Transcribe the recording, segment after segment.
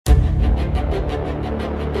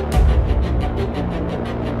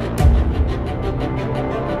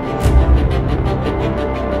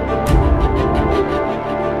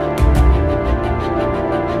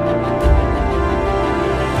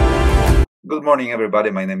Good morning,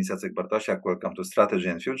 everybody. My name is Jacek Bartosiak. Welcome to Strategy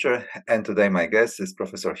and Future. And today my guest is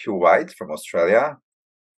Professor Hugh White from Australia.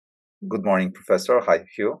 Good morning, Professor. Hi,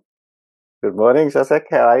 Hugh. Good morning, Jacek.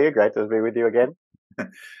 How are you? Great to be with you again.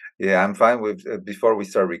 Yeah, I'm fine. Before we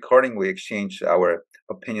start recording, we exchanged our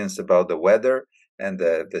opinions about the weather and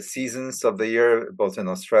the seasons of the year, both in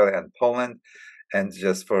Australia and Poland. And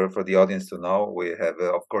just for the audience to know, we have,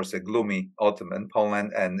 of course, a gloomy autumn in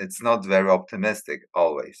Poland, and it's not very optimistic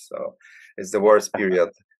always. So it's the worst period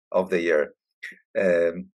of the year.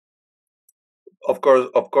 Of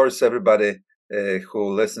course, everybody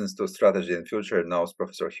who listens to Strategy and Future knows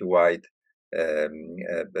Professor Hugh White, a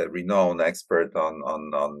renowned expert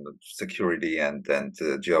on security and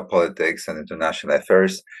geopolitics and international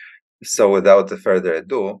affairs. So, without further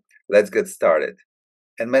ado, let's get started.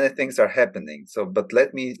 And many things are happening. So, but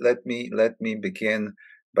let me begin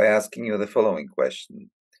by asking you the following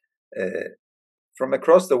question. From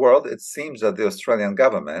across the world, it seems that the Australian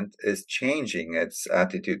government is changing its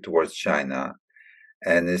attitude towards China,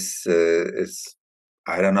 and is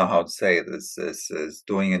I don't know how to say it, is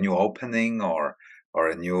doing a new opening or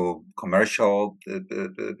a new commercial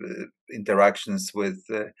interactions with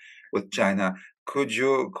China. Could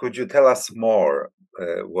you tell us more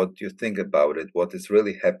what you think about it, what is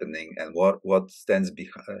really happening, and what stands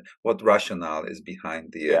behind, what rationale is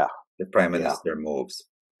behind the Prime Minister moves?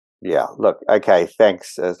 Yeah. Look. Okay.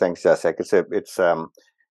 Thanks. Thanks, Jacek.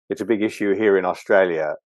 It's a big issue here in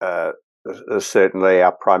Australia. Certainly,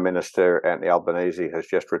 our Prime Minister, Anthony Albanese, has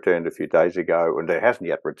just returned a few days ago, and he hasn't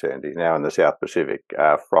yet returned. He's now in the South Pacific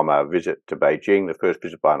from a visit to Beijing, the first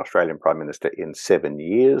visit by an Australian Prime Minister in 7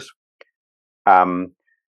 years. And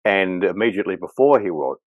immediately before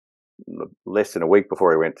less than a week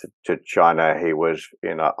before he went to China, he was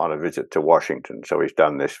on a visit to Washington. So he's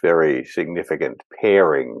done this very significant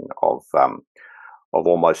pairing of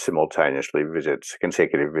almost simultaneously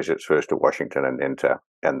consecutive visits, first to Washington and then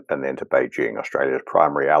to Beijing, Australia's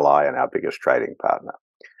primary ally and our biggest trading partner.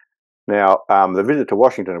 Now, the visit to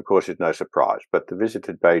Washington, of course, is no surprise, but the visit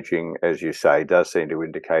to Beijing, as you say, does seem to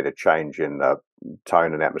indicate a change in the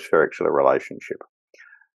tone and atmospherics of the relationship.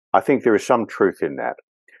 I think there is some truth in that.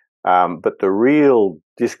 But the real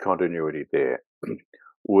discontinuity there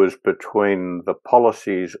was between the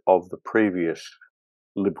policies of the previous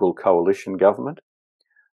Liberal coalition government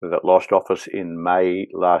that lost office in May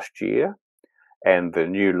last year and the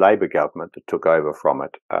new Labor government that took over from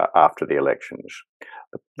it after the elections.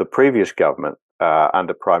 The previous government,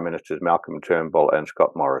 under Prime Ministers Malcolm Turnbull and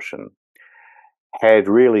Scott Morrison, had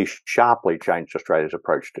really sharply changed Australia's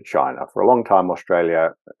approach to China. For a long time, Australia,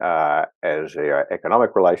 as their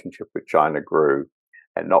economic relationship with China grew,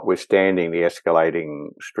 and notwithstanding the escalating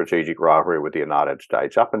strategic rivalry with the United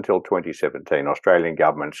States, up until 2017, Australian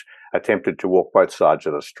governments attempted to walk both sides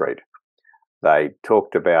of the street. They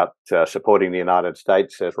talked about supporting the United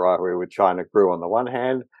States as rivalry with China grew on the one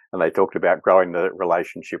hand, and they talked about growing the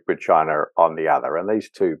relationship with China on the other. And these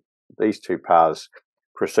two paths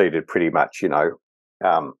proceeded pretty much,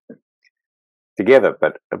 together,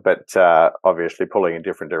 but obviously pulling in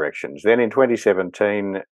different directions. Then in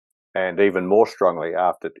 2017, and even more strongly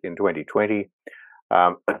in 2020,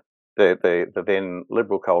 the then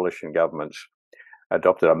Liberal coalition governments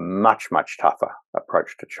adopted a much tougher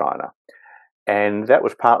approach to China, and that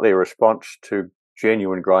was partly a response to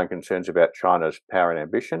genuine growing concerns about China's power and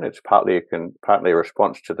ambition. It's partly a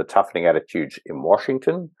response to the toughening attitudes in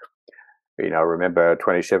Washington. Remember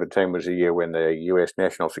 2017 was the year when the US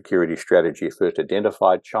national security strategy first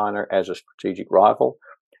identified China as a strategic rival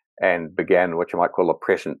and began what you might call a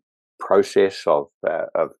present process of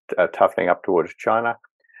toughening up towards China.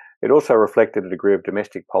 It also reflected a degree of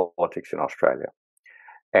domestic politics in Australia.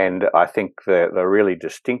 And I think the really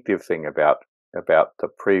distinctive thing about the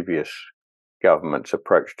previous government's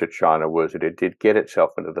approach to China was that it did get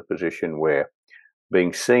itself into the position where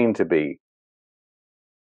being seen to be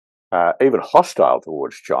even hostile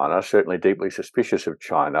towards China, certainly deeply suspicious of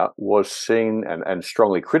China, was seen, and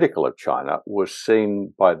strongly critical of China, was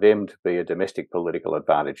seen by them to be a domestic political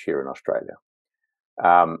advantage here in Australia.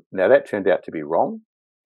 Now, that turned out to be wrong.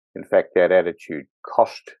 In fact, that attitude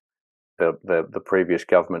cost the previous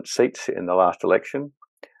government seats in the last election,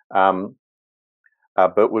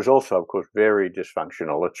 but was also, of course, very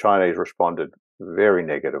dysfunctional. The Chinese responded very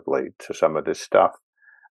negatively to some of this stuff.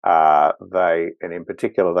 In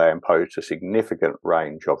particular, they imposed a significant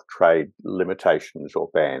range of trade limitations or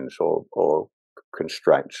bans or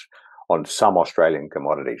constraints on some Australian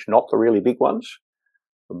commodities, not the really big ones,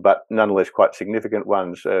 but nonetheless quite significant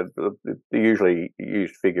ones. The usually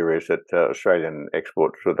used figure is that Australian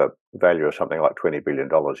exports with a value of something like $20 billion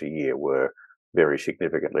a year were very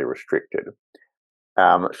significantly restricted.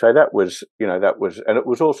 So that was, and it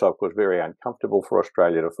was also, of course, very uncomfortable for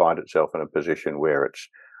Australia to find itself in a position where its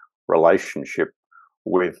relationship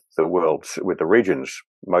with the region's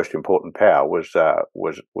most important power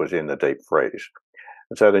was in the deep freeze.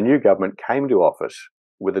 And so the new government came to office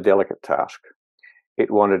with a delicate task. It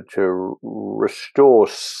wanted to restore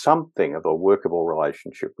something of a workable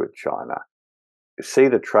relationship with China, see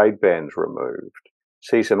the trade bans removed,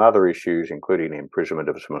 see some other issues, including the imprisonment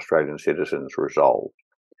of some Australian citizens, resolved,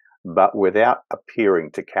 but without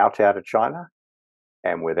appearing to kowtow to China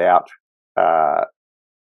and without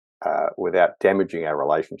damaging our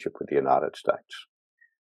relationship with the United States,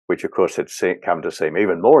 which of course had come to seem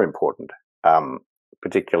even more important,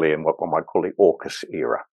 particularly in what one might call the AUKUS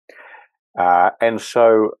era. And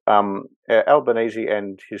so Albanese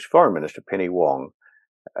and his foreign minister, Penny Wong,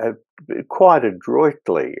 quite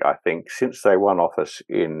adroitly, I think, since they won office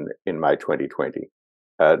in May 2020,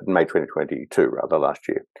 May 2022, rather, last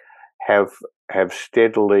year, have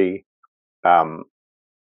steadily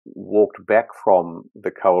walked back from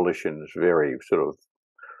the coalition's very sort of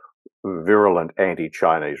virulent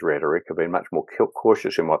anti-Chinese rhetoric, have been much more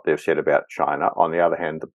cautious in what they've said about China. On the other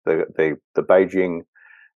hand, the Beijing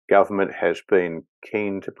government has been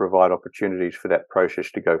keen to provide opportunities for that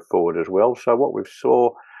process to go forward as well. So what we saw,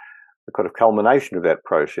 the kind of culmination of that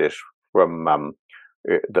process from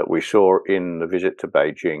that we saw in the visit to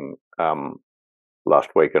Beijing last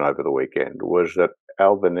week and over the weekend, was that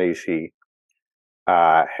Albanese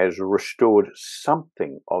has restored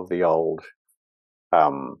something of the old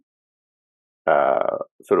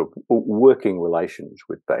sort of working relations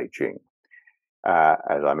with Beijing.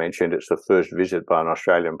 As I mentioned, it's the first visit by an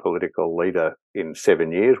Australian political leader in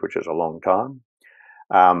 7 years, which is a long time.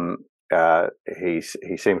 He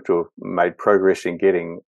seems to have made progress in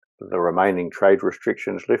getting the remaining trade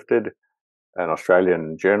restrictions lifted. An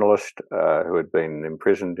Australian journalist who had been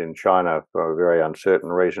imprisoned in China for very uncertain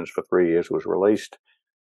reasons for 3 years was released.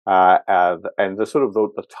 And the sort of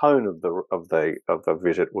the tone of the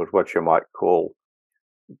visit was what you might call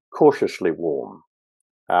cautiously warm.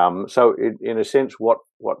 So in a sense, what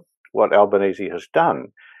Albanese has done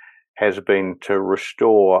has been to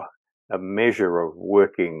restore a measure of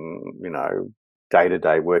working,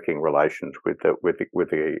 day-to-day working relations with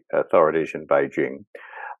the authorities in Beijing.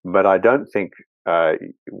 But I don't think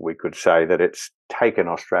we could say that it's taken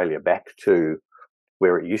Australia back to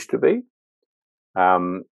where it used to be. I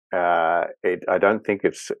don't think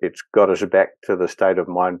it's got us back to the state of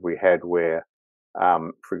mind we had where,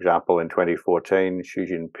 for example, in 2014, Xi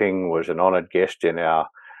Jinping was an honoured guest in our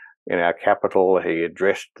capital. He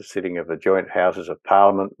addressed the sitting of the joint houses of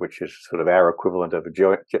Parliament, which is sort of our equivalent of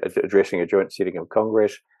addressing a joint sitting of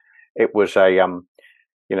Congress. It was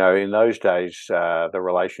in those days, the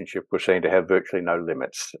relationship was seen to have virtually no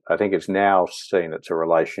limits. I think it's now seen it's a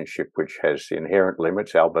relationship which has inherent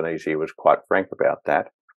limits. Albanese was quite frank about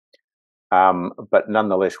that. But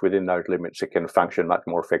nonetheless, within those limits, it can function much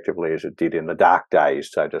more effectively as it did in the dark days,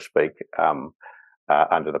 so to speak,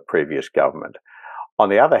 under the previous government. On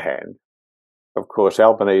the other hand, of course,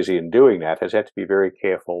 Albanese in doing that has had to be very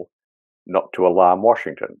careful not to alarm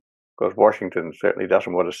Washington, because Washington certainly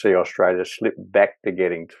doesn't want to see Australia slip back to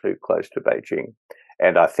getting too close to Beijing.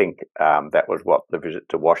 And I think that was what the visit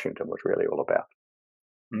to Washington was really all about.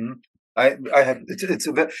 Mm-hmm.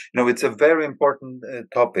 It's a very important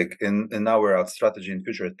topic in our strategy and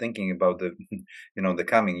future thinking about the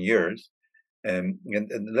coming years. And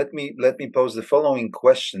let me pose the following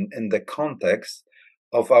question in the context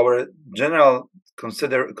of our general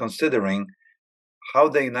considering how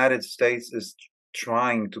the United States is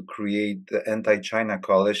trying to create the anti-China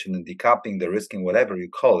coalition and decoupling the risking, whatever you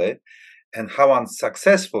call it, and how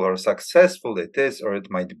unsuccessful or successful it is or it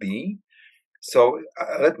might be. So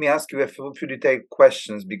let me ask you a few detailed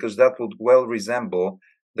questions, because that would well resemble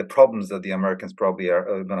the problems that the Americans probably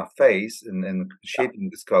are going to face in shaping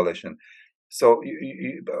this coalition. So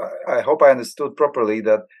I hope I understood properly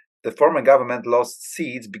that the former government lost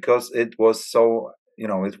seats because it was so,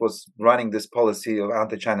 it was running this policy of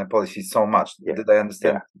anti-China policy so much. Yeah. Did I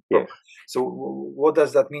understand? Yeah. Yeah. So what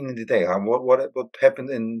does that mean in detail? What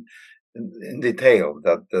happened in detail?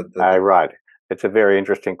 Right. It's a very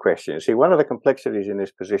interesting question. See, one of the complexities in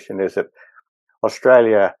this position is that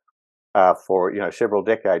Australia, for several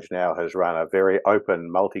decades now, has run a very open,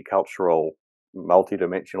 multicultural,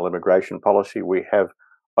 multidimensional immigration policy. We have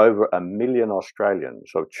over 1 million Australians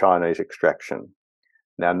of Chinese extraction.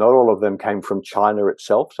 Now, not all of them came from China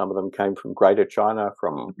itself. Some of them came from Greater China,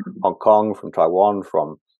 from Hong Kong, from Taiwan,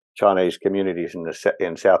 from Chinese communities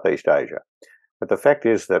in Southeast Asia. But the fact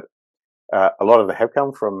is that A lot of them have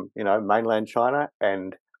come from, mainland China,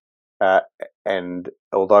 and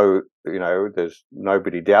although, there's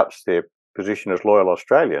nobody doubts their position as loyal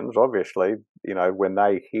Australians, obviously, when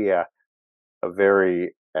they hear a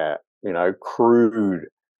very, crude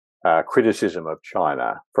criticism of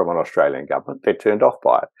China from an Australian government, they're turned off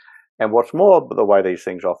by it. And what's more, the way these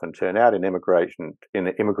things often turn out in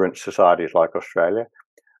immigrant societies like Australia,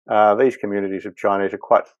 these communities of Chinese are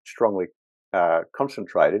quite strongly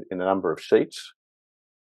concentrated in a number of seats,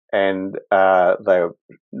 and they're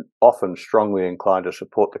often strongly inclined to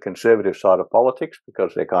support the conservative side of politics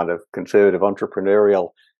because they're kind of conservative,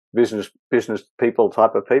 entrepreneurial, business people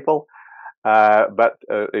type of people. But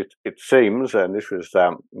it seems, and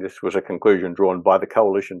this was a conclusion drawn by the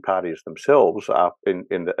coalition parties themselves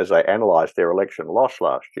as they analysed their election loss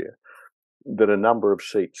last year, that a number of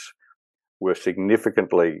seats were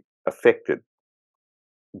significantly affected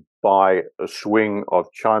by a swing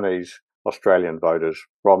of Chinese Australian voters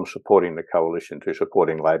from supporting the coalition to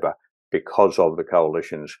supporting Labor because of the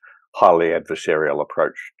coalition's highly adversarial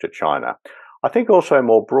approach to China. I think also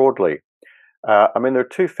more broadly, there are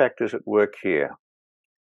two factors at work here.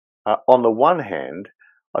 On the one hand,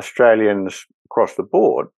 Australians across the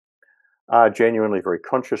board are genuinely very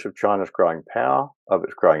conscious of China's growing power, of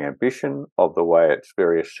its growing ambition, of the way it's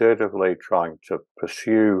very assertively trying to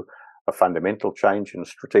pursue a fundamental change in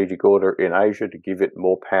strategic order in Asia to give it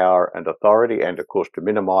more power and authority, and of course to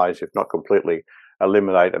minimise, if not completely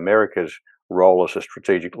eliminate, America's role as a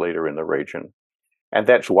strategic leader in the region. And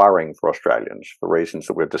that's worrying for Australians for reasons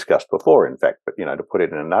that we've discussed before, in fact. But, to put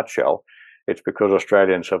it in a nutshell, it's because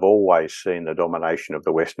Australians have always seen the domination of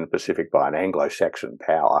the Western Pacific by an Anglo-Saxon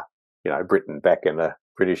power, Britain back in the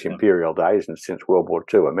British imperial days and since World War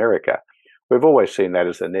II, America. We've always seen that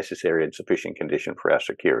as a necessary and sufficient condition for our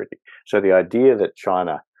security. So the idea that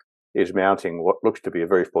China is mounting what looks to be a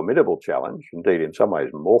very formidable challenge, indeed in some ways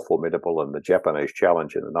more formidable than the Japanese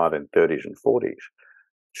challenge in the 1930s and 40s,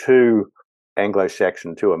 to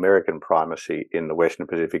Anglo-Saxon to American primacy in the Western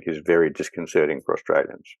Pacific is very disconcerting for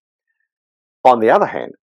Australians. On the other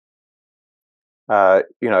hand,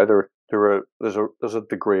 there's a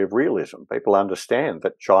degree of realism. People understand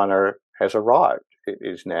that China has arrived. It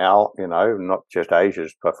is now, not just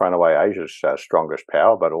far away Asia's strongest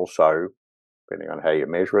power, but also, depending on how you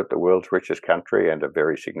measure it, the world's richest country and a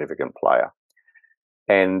very significant player.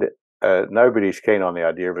 And nobody's keen on the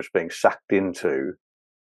idea of us being sucked into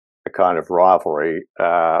a kind of rivalry,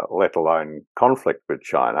 let alone conflict with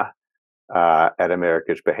China at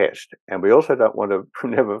America's behest. And we also don't want to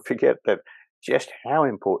never forget that just how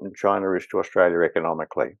important China is to Australia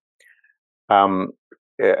economically.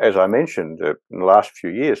 As I mentioned, in the last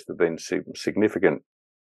few years, there have been significant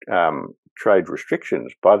trade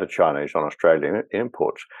restrictions by the Chinese on Australian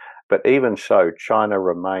imports. But even so, China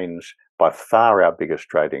remains by far our biggest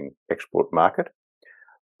trading export market.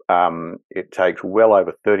 It takes well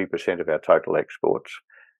over 30% of our total exports.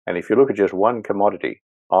 And if you look at just one commodity,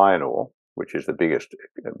 iron ore, which is the biggest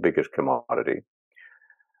commodity,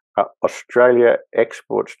 Australia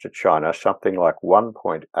exports to China something like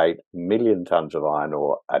 1.8 million tonnes of iron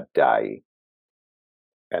ore a day.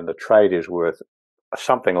 And the trade is worth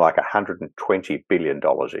something like $120 billion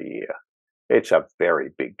a year. It's a very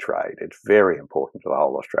big trade. It's very important to the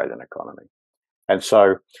whole Australian economy. And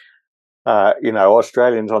so,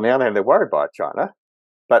 Australians, on the other hand, they're worried by China,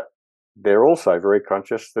 but they're also very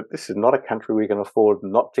conscious that this is not a country we can afford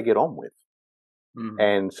not to get on with. Mm-hmm.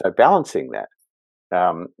 And so balancing that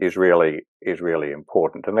is really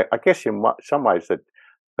important. And I guess in some ways the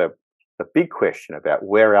big question about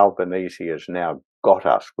where Albanese has now got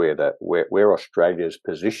us, where Australia's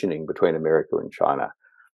positioning between America and China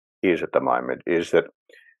is at the moment, is that,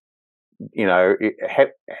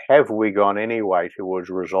 have we gone any way towards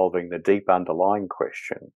resolving the deep underlying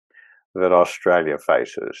question that Australia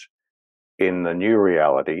faces in the new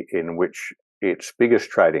reality in which its biggest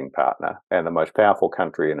trading partner and the most powerful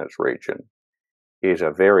country in its region is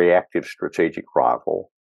a very active strategic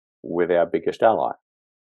rival with our biggest ally?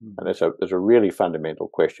 And there's a really fundamental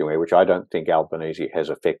question here, which I don't think Albanese has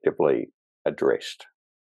effectively addressed.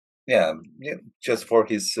 Yeah, just for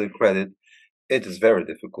his credit, it is very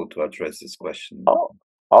difficult to address this question.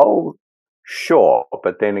 Oh, sure,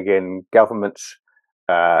 but then again, governments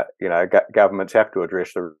have to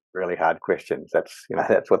address the really hard questions. That's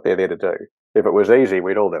what they're there to do. If it was easy,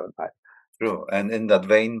 we'd all do it, mate. True, and in that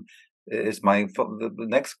vein is the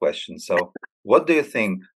next question. So, what do you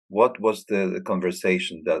think? What was the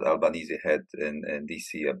conversation that Albanese had in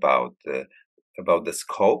DC about the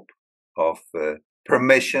scope of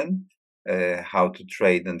permission, how to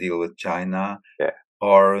trade and deal with China,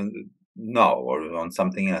 or on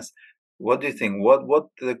something else? What do you think? What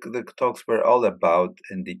the talks were all about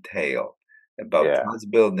in detail? About Yeah,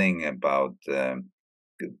 trust building, about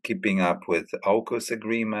keeping up with AUKUS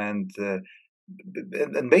agreement,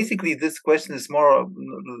 and basically this question is more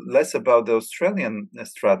less about the Australian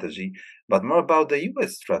strategy, but more about the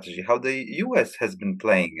US strategy, how the US has been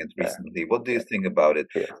playing it yeah, recently. What do you yeah, think about it?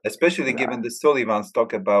 yeah. Especially No, given the Sullivan's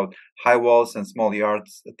talk about high walls and small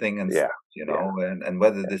yards thing and yeah, stuff, yeah, and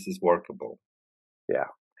whether this is workable. yeah.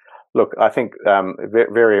 Look, I think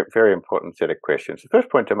very, very important set of questions. The first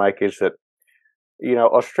point to make is that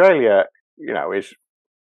Australia, is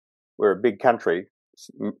we're a big country,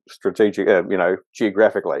 strategic,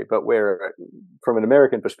 geographically, but we're from an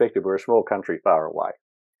American perspective, we're a small country far away,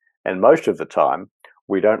 and most of the time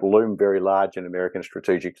we don't loom very large in American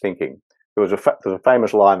strategic thinking. There's a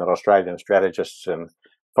famous line that Australian strategists and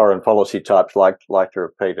foreign policy types like to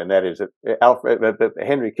repeat, and that is that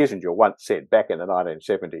Henry Kissinger once said back in the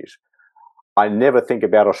 1970s. I never think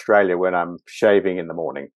about Australia when I'm shaving in the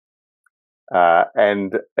morning,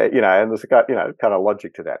 and there's a kind of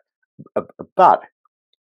logic to that. But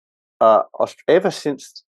ever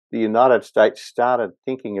since the United States started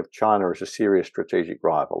thinking of China as a serious strategic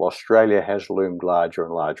rival, Australia has loomed larger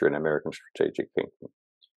and larger in American strategic thinking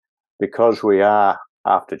because we are,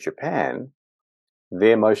 after Japan,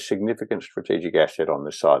 their most significant strategic asset on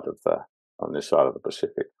this side of the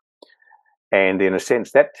Pacific. And in a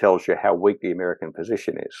sense, that tells you how weak the American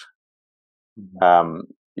position is. Mhm.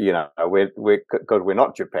 We're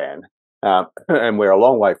not Japan, and we're a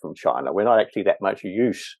long way from China. We're not actually that much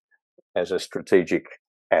use as a strategic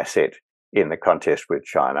asset in the contest with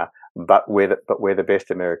China, but we're the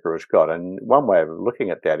best America has got. And one way of looking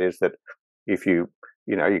at that is that if you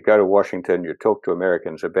go to Washington, you talk to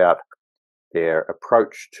Americans about their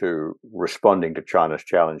approach to responding to China's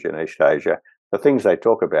challenge in East Asia, the things they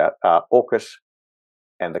talk about are AUKUS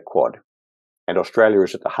and the Quad. And Australia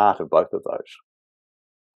is at the heart of both of those.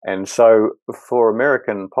 And so for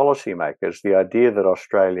American policymakers, the idea that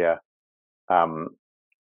Australia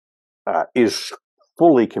is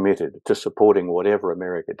fully committed to supporting whatever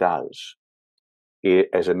America does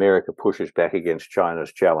as America pushes back against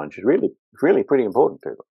China's challenge is really pretty important to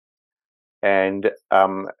them. And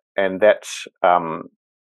that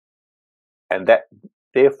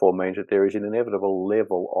therefore means that there is an inevitable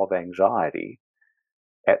level of anxiety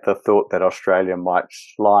at the thought that Australia might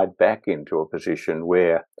slide back into a position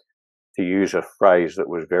where, to use a phrase that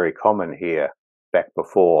was very common here back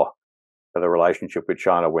before the relationship with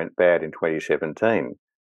China went bad in 2017,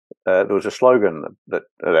 there was a slogan that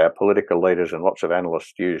our political leaders and lots of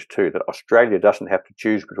analysts used too, that Australia doesn't have to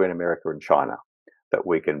choose between America and China, that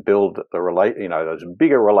we can build there's a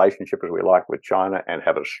bigger relationship as we like with China and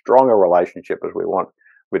have a stronger relationship as we want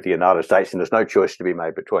with the United States, and there's no choice to be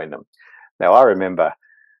made between them. Now, I remember,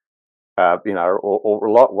 a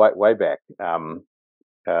lot way back,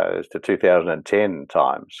 as to 2010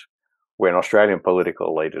 times, when Australian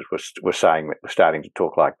political leaders were starting to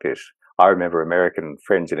talk like this. I remember American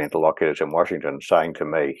friends and interlocutors in Washington saying to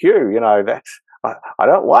me, Hugh, I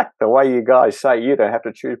don't like the way you guys say you don't have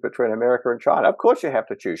to choose between America and China. Of course you have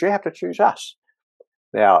to choose. You have to choose us.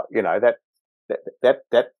 Now,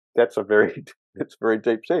 that's a very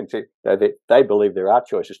deep sense. They believe there are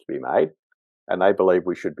choices to be made, and they believe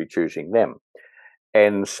we should be choosing them.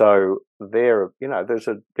 And so there is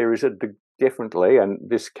definitely, and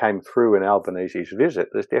this came through in Albanese's visit,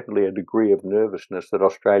 there's definitely a degree of nervousness that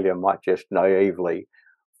Australia might just naively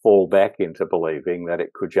fall back into believing that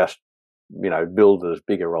it could just, build as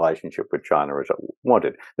big a relationship with China as it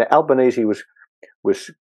wanted. Now, Albanese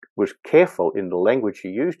was careful in the language he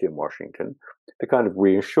used in Washington to kind of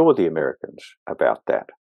reassure the Americans about that.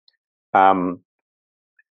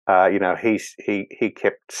 He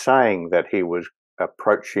kept saying that he was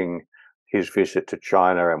approaching his visit to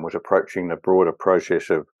China and was approaching the broader process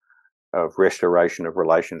of restoration of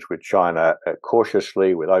relations with China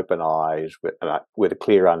cautiously, with open eyes, with a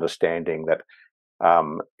clear understanding that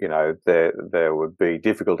there would be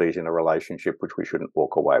difficulties in a relationship which we shouldn't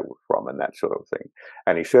walk away from, and that sort of thing.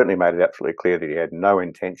 And he certainly made it absolutely clear that he had no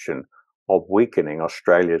intention of weakening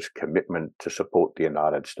Australia's commitment to support the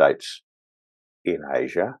United States in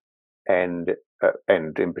Asia, and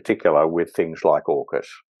in particular with things like AUKUS.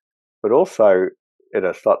 But also at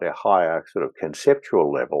a slightly higher sort of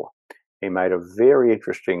conceptual level, he made a very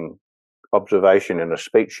interesting observation in a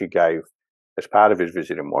speech he gave as part of his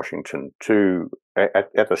visit in Washington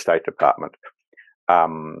at the State Department,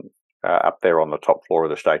 up there on the top floor of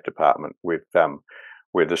the State Department with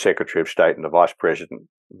the Secretary of State and the Vice President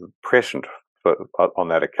present on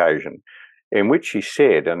that occasion, in which he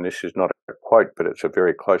said, and this is not a quote, but it's a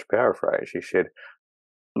very close paraphrase, he said,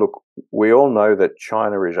 look, we all know that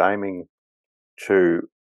China is aiming to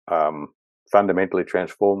fundamentally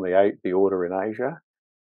transform the order in Asia,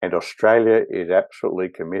 and Australia is absolutely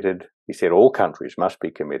committed. He said all countries must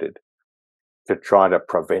be committed to try to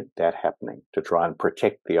prevent that happening, to try and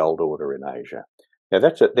protect the old order in Asia. Now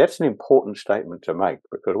that's an important statement to make,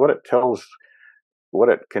 because what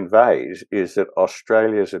it conveys is that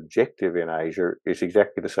Australia's objective in Asia is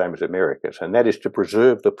exactly the same as America's, and that is to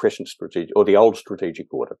preserve the present strategic, or the old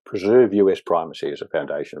strategic order, preserve US primacy as a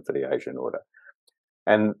foundation for the Asian order.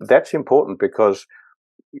 And that's important because,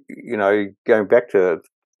 going back to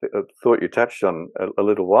a thought you touched on a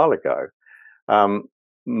little while ago,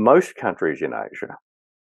 most countries in Asia,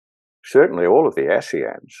 certainly all of the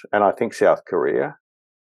ASEANs, and I think South Korea,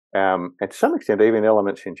 and to some extent even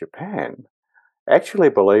elements in Japan, actually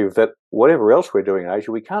believe that whatever else we're doing in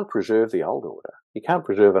Asia, we can't preserve the old order. You can't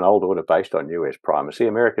preserve an old order based on US primacy.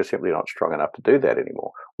 America's simply not strong enough to do that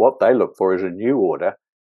anymore. What they look for is a new order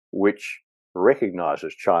which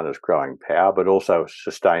recognises China's growing power, but also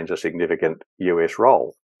sustains a significant US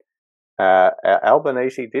role.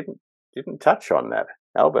 Albanese didn't touch on that.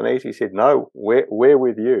 Albanese said, "No, we're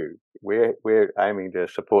with you. We're aiming to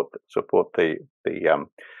support the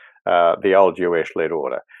old US-led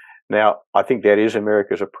order." Now, I think that is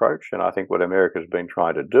America's approach, and I think what America's been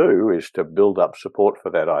trying to do is to build up support for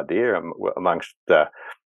that idea amongst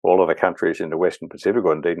all of the countries in the Western Pacific,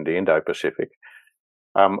 or indeed in the Indo-Pacific.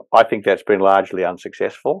 I think that's been largely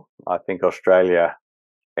unsuccessful. I think Australia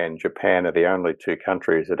and Japan are the only two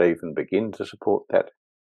countries that even begin to support that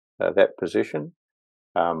position.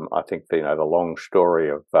 I think the long story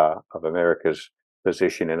of America's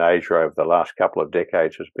position in Asia over the last couple of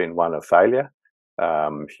decades has been one of failure.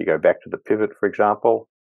 If you go back to the pivot, for example,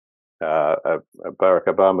 Barack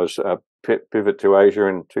Obama's pivot to Asia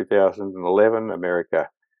in 2011, America,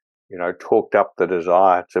 talked up the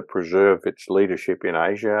desire to preserve its leadership in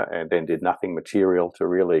Asia and then did nothing material to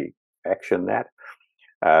really action that.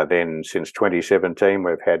 Then since 2017,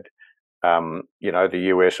 we've had, the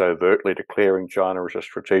US overtly declaring China as a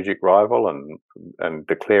strategic rival and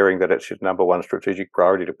declaring that it's its number one strategic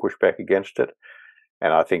priority to push back against it.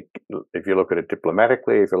 And I think if you look at it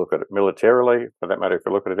diplomatically, if you look at it militarily, for that matter, if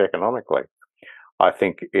you look at it economically, I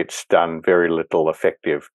think it's done very little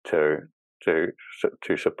effective to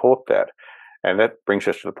support that. And that brings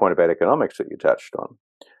us to the point about economics that you touched on.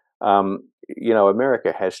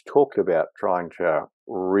 America has talked about trying to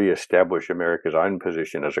re-establish America's own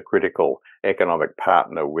position as a critical economic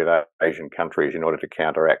partner with Asian countries in order to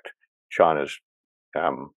counteract China's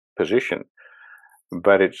position.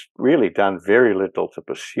 But it's really done very little to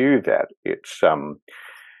pursue that. It's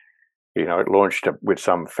it launched with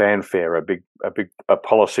some fanfare a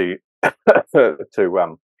policy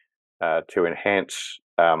to enhance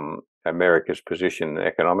America's position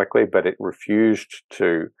economically, but it refused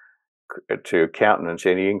to countenance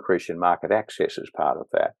any increase in market access as part of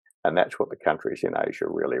that. And that's what the countries in Asia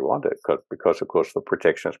really wanted, because of course, the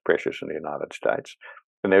protectionist pressures in the United States.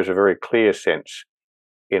 And there's a very clear sense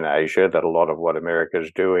in Asia that a lot of what America is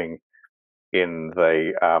doing in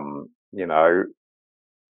the,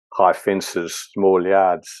 high fences, small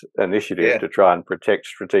yards initiative to try and protect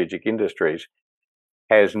strategic industries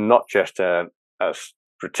has not just a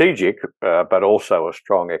strategic, but also a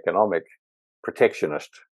strong economic protectionist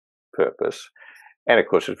purpose. And of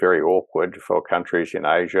course, it's very awkward for countries in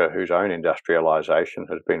Asia whose own industrialization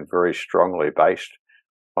has been very strongly based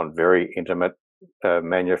on very intimate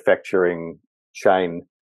manufacturing chain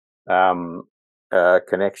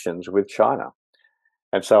connections with China.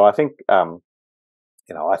 And so I think, I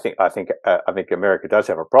think America does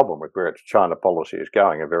have a problem with where its China policy is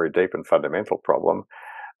going, a very deep and fundamental problem.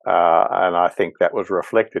 And I think that was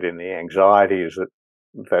reflected in the anxieties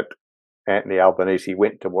that Anthony Albanese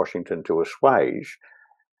went to Washington to assuage.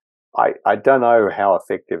 I don't know how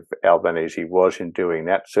effective Albanese was in doing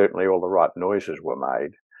that. Certainly all the right noises were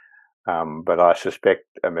made. But I suspect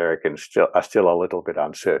Americans are still a little bit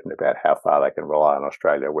uncertain about how far they can rely on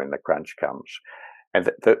Australia when the crunch comes. And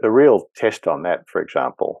the real test on that, for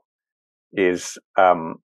example, is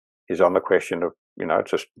on the question of,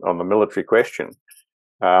 just on the military question.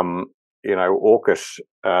 AUKUS,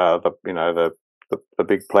 the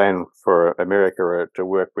big plan for America to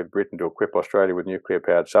work with Britain to equip Australia with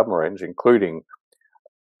nuclear-powered submarines, including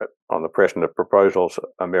on the present of proposals,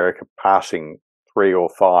 America passing 3 or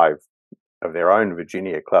 5 of their own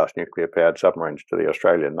Virginia-class nuclear-powered submarines to the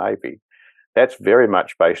Australian Navy. That's very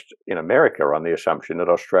much based in America on the assumption that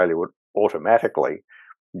Australia would automatically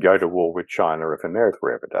go to war with China if America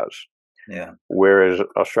ever does. Yeah. Whereas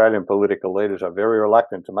Australian political leaders are very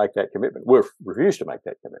reluctant to make that commitment. We've refused to make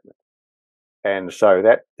that commitment. And so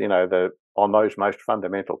that, on those most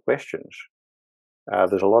fundamental questions,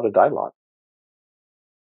 there's a lot of daylight.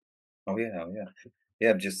 Oh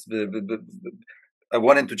yeah. Just I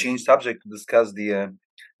wanted to change subject to discuss the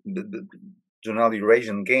journal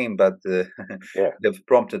Eurasian game, but Yeah. they've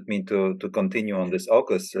prompted me to continue on this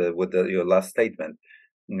AUKUS with your last statement.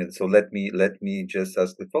 So let me just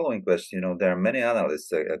ask the following question. There are many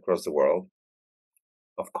analysts across the world,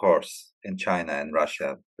 of course, in China and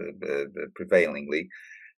Russia prevailingly,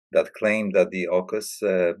 that claim that the AUKUS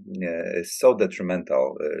is so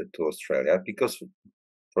detrimental to Australia because,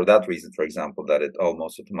 for that reason, for example, that it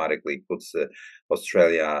almost automatically puts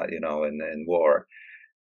Australia, in war,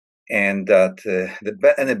 and that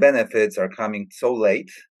the benefits are coming so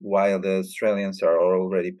late, while the Australians are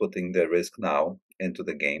already putting the risk now into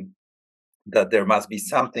the game. That there must be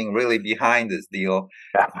something really behind this deal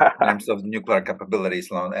in terms of nuclear capabilities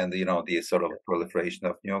and the sort of proliferation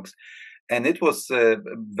of nukes. And it was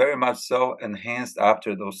very much so enhanced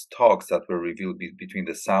after those talks that were revealed between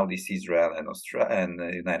the Saudis, Israel, and Australia and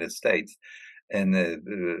the United States, in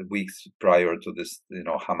weeks prior to this,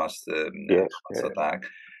 Hamas, Yes, Hamas attack.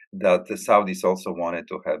 That the Saudis also wanted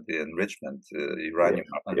to have the enrichment, uranium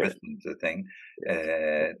enrichment thing,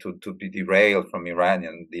 to be derailed from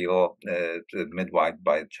Iranian deal midwife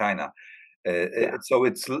by China. So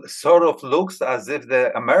it sort of looks as if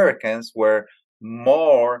the Americans were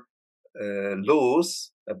more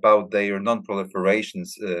loose about their non-proliferation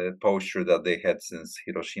posture that they had since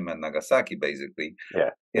Hiroshima and Nagasaki, basically,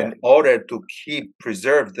 in order to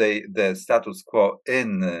preserve the status quo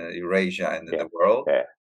in Eurasia and in the world.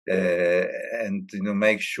 And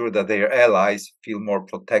make sure that their allies feel more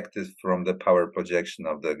protected from the power projection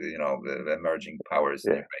of the the emerging powers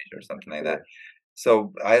in Eurasia or something like that.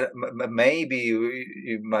 So maybe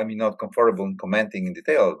you might be not comfortable in commenting in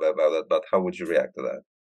detail about it, but how would you react to that?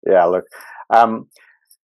 Yeah, look,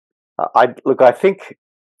 I think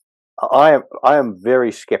I am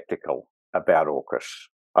very skeptical about AUKUS.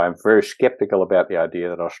 I'm very skeptical about the idea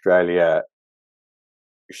that Australia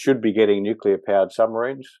should be getting nuclear-powered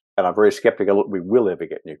submarines, and I'm very skeptical that we will ever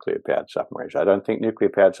get nuclear-powered submarines. I don't think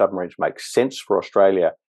nuclear-powered submarines make sense for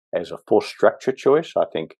Australia as a force structure choice. I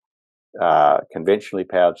think conventionally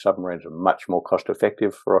powered submarines are much more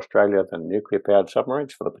cost-effective for Australia than nuclear-powered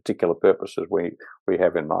submarines for the particular purposes we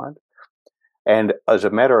have in mind. And as a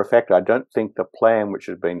matter of fact, I don't think the plan which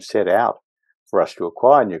has been set out for us to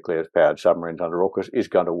acquire nuclear-powered submarines under AUKUS is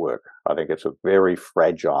going to work. I think it's a very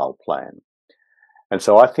fragile plan. And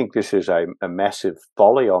so I think this is a massive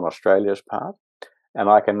folly on Australia's part. And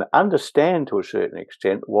I can understand to a certain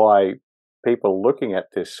extent why people looking at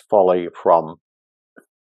this folly from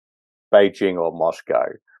Beijing or Moscow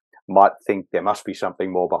might think there must be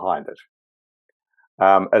something more behind it.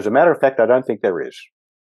 As a matter of fact, I don't think there is.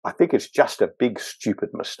 I think it's just a big,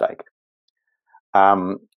 stupid mistake.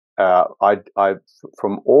 From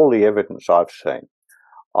all the evidence I've seen,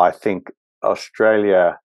 I think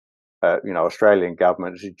Australian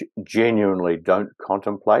governments genuinely don't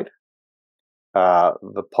contemplate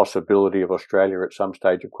the possibility of Australia at some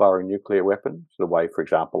stage acquiring nuclear weapons, the way, for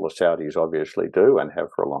example, the Saudis obviously do and have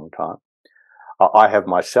for a long time. I have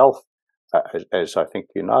myself, as I think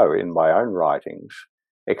you know, in my own writings,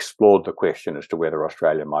 explored the question as to whether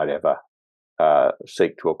Australia might ever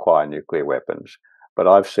seek to acquire nuclear weapons. But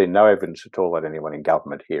I've seen no evidence at all that anyone in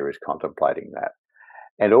government here is contemplating that.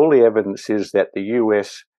 And all the evidence is that the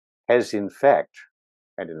US has, in fact,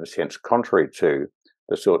 and in a sense contrary to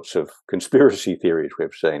the sorts of conspiracy theories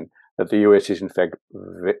we've seen, that the US is in fact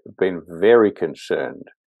been very concerned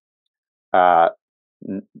to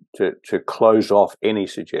close off any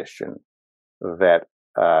suggestion that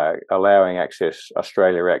allowing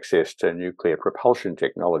Australia access to nuclear propulsion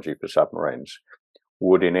technology for submarines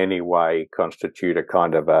would in any way constitute a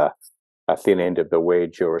kind of a thin end of the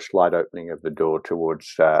wedge or a slight opening of the door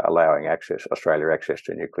towards allowing Australia access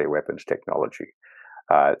to nuclear weapons technology.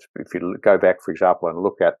 If you go back, for example, and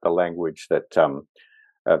look at the language that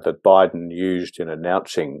that Biden used in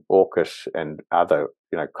announcing AUKUS and other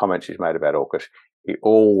comments he's made about AUKUS, he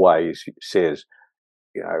always says,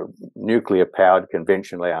 nuclear-powered,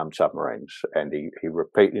 conventionally armed submarines, and he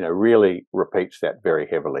really repeats that very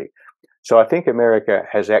heavily. So I think America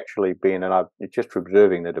has actually been, and I'm just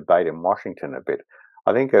observing the debate in Washington a bit.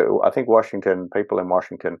 I think people in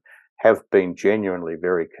Washington have been genuinely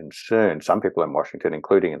very concerned. Some people in Washington,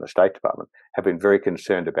 including in the State Department, have been very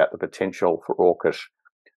concerned about the potential for AUKUS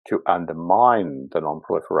to undermine the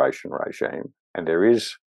non-proliferation regime, and there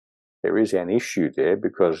is an issue there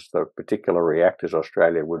because the particular reactors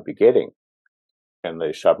Australia would be getting and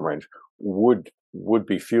these submarines would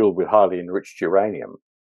be fueled with highly enriched uranium.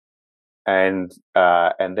 and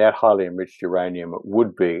that highly enriched uranium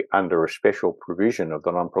would be under a special provision of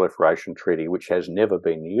the Non-Proliferation Treaty, which has never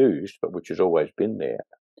been used, but which has always been there,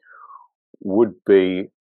 would be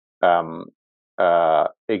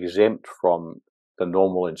exempt from the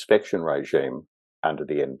normal inspection regime under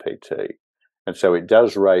the NPT. And so it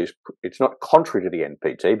does raise, it's not contrary to the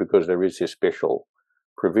NPT because there is this special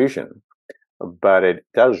provision, but it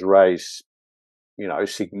does raise,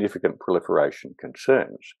 significant proliferation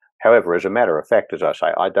concerns. However, as a matter of fact, as I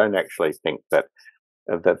say, I don't actually think that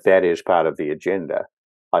is part of the agenda.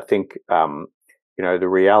 I think, the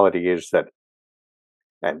reality is that,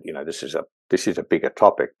 and this is a bigger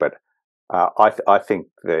topic, but I think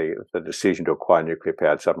the decision to acquire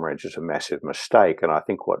nuclear-powered submarines is a massive mistake, and I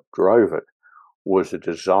think what drove it was a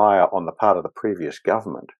desire on the part of the previous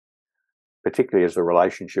government, particularly as the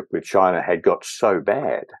relationship with China had got so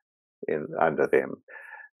bad under them,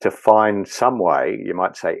 to find some way, you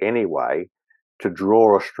might say any way, to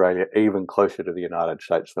draw Australia even closer to the United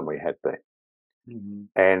States than we had been. Mm-hmm.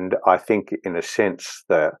 And I think, in a sense,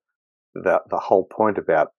 the whole point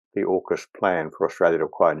about the AUKUS plan for Australia to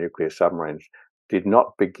acquire nuclear submarines did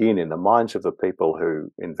not begin in the minds of the people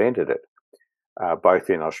who invented it, both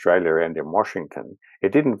in Australia and in Washington.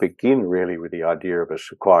 It didn't begin really with the idea of us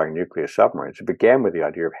acquiring nuclear submarines. It began with the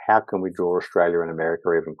idea of how can we draw Australia and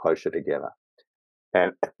America even closer together.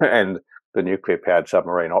 And the nuclear-powered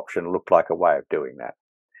submarine option looked like a way of doing that.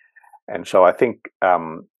 And so I think,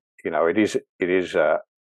 it is a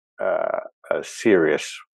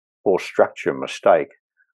serious force structure mistake,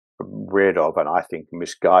 bred of, and I think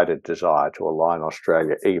misguided desire to align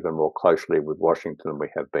Australia even more closely with Washington than we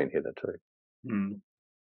have been hitherto. Mm.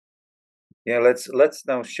 Yeah, let's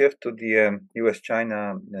now shift to the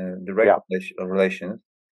U.S.-China direct relations.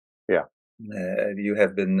 Yeah, you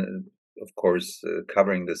have been, of course,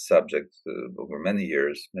 covering this subject over many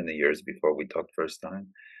years before we talked first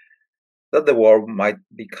time. That the war might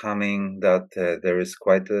be coming, that there is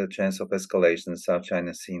quite a chance of escalation. South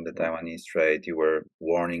China Sea, the Taiwanese Strait. You were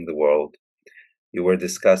warning the world. You were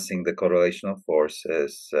discussing the correlation of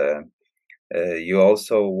forces. You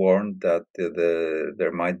also warned that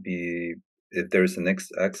there might be, if there is an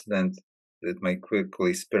accident, it might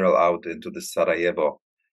quickly spiral out into the Sarajevo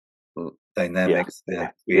dynamics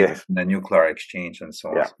and create a nuclear exchange and so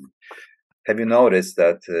on. Have you noticed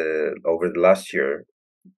that over the last year,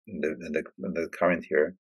 in the current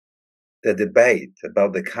year, the debate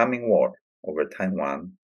about the coming war over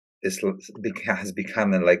Taiwan has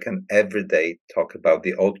become like an everyday talk about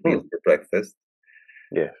the oatmeal for breakfast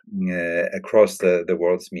across the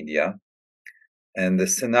world's media, and the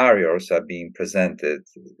scenarios are being presented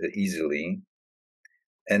easily,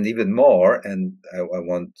 and even more. And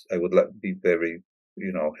I would be very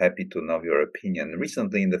happy to know your opinion.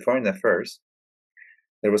 Recently, in the Foreign Affairs,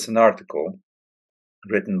 there was an article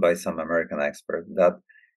written by some American expert that,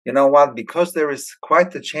 because there is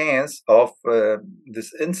quite a chance of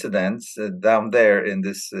this incidents down there in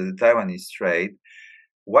this Taiwanese Strait,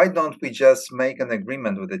 why don't we just make an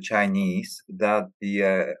agreement with the Chinese that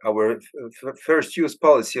our first use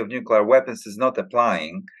policy of nuclear weapons is not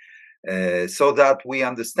applying, so that we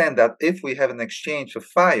understand that if we have an exchange of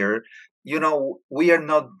fire, we are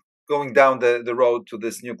not going down the road to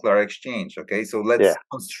this nuclear exchange. Okay, so let's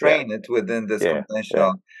constrain it within this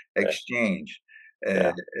potential exchange.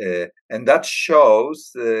 And that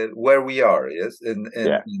shows where we are. Yes, in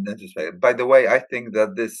by the way, I think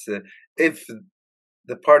that this, if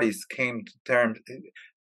the parties came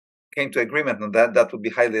to agreement on that, that would be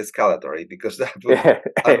highly escalatory, because that would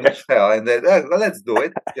unleash hell. And then, well, let's do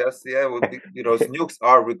it. Just would be, nukes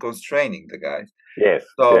are reconstraining the guys. Yes.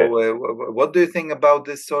 So, what do you think about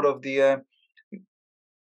this sort of the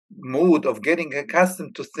mood of getting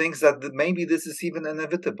accustomed to things that maybe this is even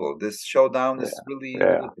inevitable? This showdown is really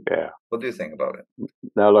inevitable. What do you think about it?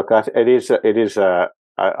 No, look, it is. I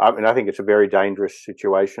mean, I think it's a very dangerous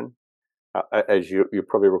situation. As you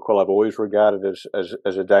probably recall, I've always regarded it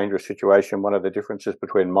as a dangerous situation. One of the differences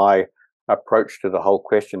between my approach to the whole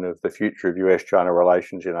question of the future of US-China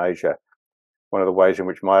relations in Asia, one of the ways in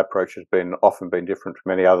which my approach has often been different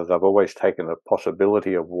from many others, I've always taken the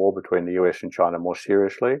possibility of war between the US and China more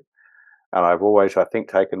seriously. And I've always, I think,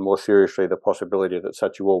 taken more seriously the possibility that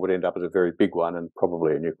such a war would end up as a very big one, and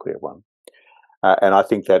probably a nuclear one. And I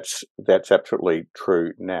think that's absolutely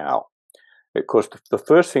true now. Of course, the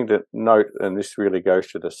first thing to note, and this really goes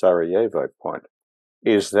to the Sarajevo point,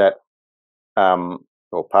 is that,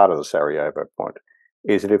 or part of the Sarajevo point,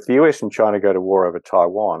 is that if the US and China go to war over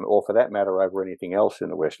Taiwan, or for that matter over anything else in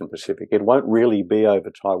the Western Pacific, it won't really be over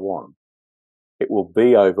Taiwan. It will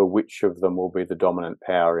be over which of them will be the dominant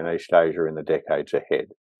power in East Asia in the decades ahead.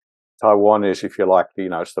 Taiwan is, if you like,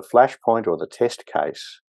 it's the flashpoint or the test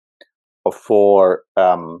case for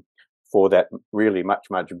that really much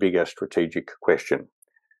bigger strategic question.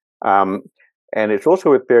 And it's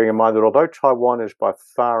also worth bearing in mind that although Taiwan is by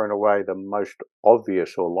far and away the most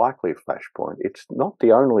obvious or likely flashpoint, it's not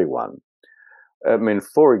the only one. I mean,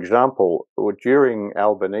 for example, during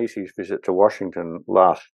Albanese's visit to Washington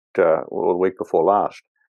the week before last,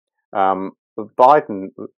 Biden,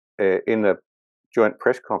 in a joint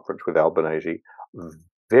press conference with Albanese,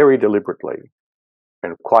 very deliberately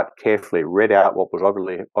and quite carefully read out what was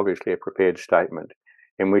obviously a prepared statement,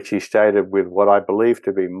 in which he stated with what I believe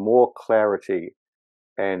to be more clarity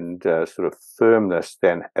and sort of firmness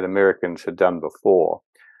than Americans had done before,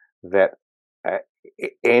 that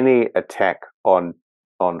any attack on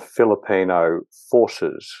Filipino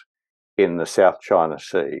forces in the South China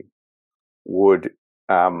Sea would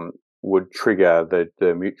trigger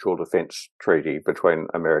the mutual defense treaty between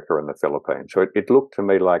America and the Philippines. So it looked to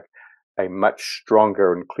me like a much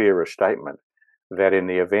stronger and clearer statement that in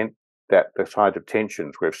the event that the kind of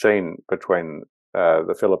tensions we've seen between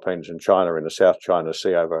the Philippines and China in the South China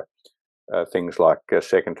Sea over things like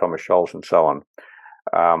Second Thomas Shoals and so on,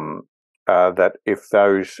 that if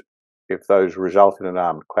those result in an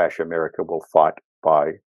armed clash, America will fight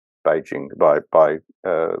by Beijing, by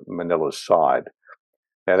Manila's side.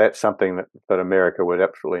 Now, that's something that America was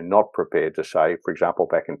absolutely not prepared to say, for example,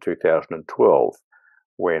 back in 2012,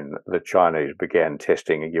 when the Chinese began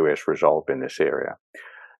testing a US resolve in this area.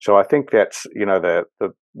 So I think that's,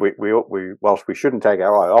 whilst we shouldn't take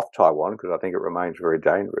our eye off Taiwan, because I think it remains very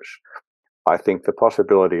dangerous, I think the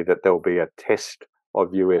possibility that there'll be a test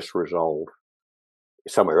of US resolve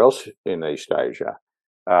somewhere else in East Asia,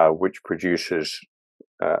 which produces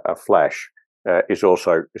a flash, is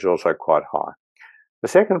also quite high. The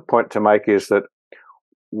second point to make is that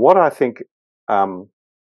what I think, when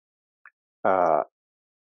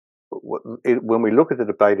we look at the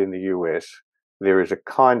debate in the US, there is a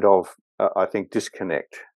kind of, I think,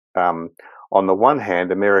 disconnect. On the one hand,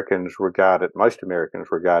 most Americans regard it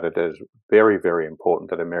as very, very important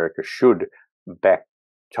that America should back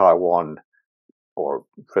Taiwan, or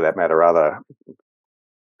for that matter, other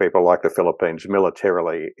people like the Philippines,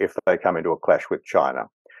 militarily if they come into a clash with China.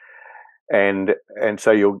 And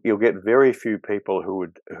so you'll get very few people who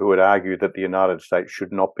would argue that the United States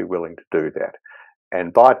should not be willing to do that.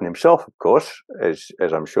 And Biden himself, of course, as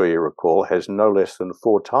I'm sure you recall, has no less than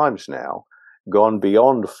 4 times now gone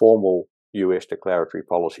beyond formal US declaratory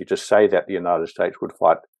policy to say that the United States would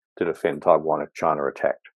fight to defend Taiwan if China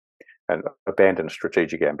attacked, and abandon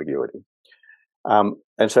strategic ambiguity.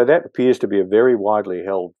 And so that appears to be a very widely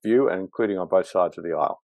held view, including on both sides of the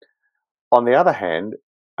aisle. On the other hand,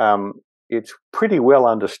 it's pretty well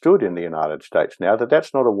understood in the United States now that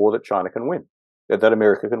that's not a war that China can win, that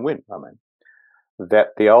America can win, I mean. That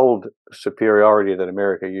the old superiority that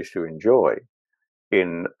America used to enjoy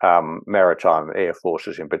in maritime air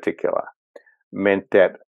forces in particular meant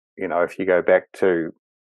that, if you go back to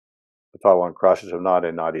the Taiwan crisis of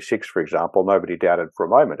 1996, for example, nobody doubted for a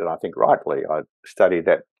moment, and I think rightly, I studied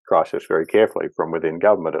that crisis very carefully from within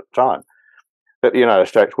government at the time, that the United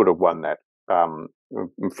States would have won that,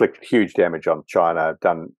 inflicted huge damage on China,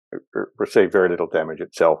 received very little damage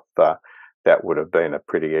itself. That would have been a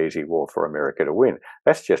pretty easy war for America to win.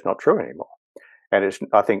 That's just not true anymore. And it's,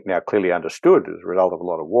 I think, now clearly understood as a result of a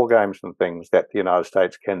lot of war games and things that the United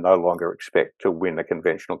States can no longer expect to win a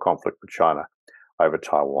conventional conflict with China over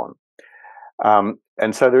Taiwan.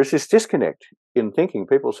 And so there is this disconnect in thinking.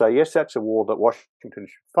 People say, yes, that's a war that Washington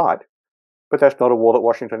should fight, but that's not a war that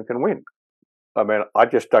Washington can win. I mean, I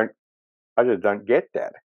just don't get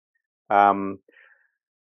that.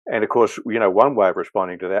 And of course, one way of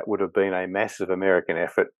responding to that would have been a massive American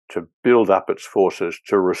effort to build up its forces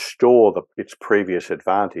to restore its previous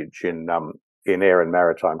advantage in air and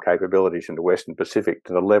maritime capabilities in the Western Pacific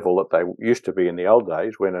to the level that they used to be in the old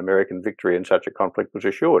days when American victory in such a conflict was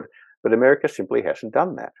assured. But America simply hasn't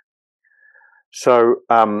done that. So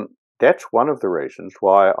that's one of the reasons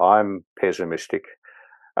why I'm pessimistic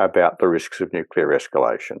about the risks of nuclear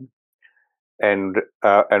escalation. And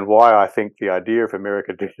why I think the idea of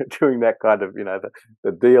America doing that kind of,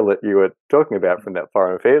 the deal that you were talking about from that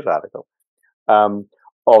Foreign Affairs article,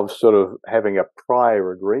 of sort of having a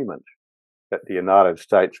prior agreement that the United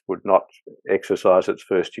States would not exercise its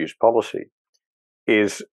first use policy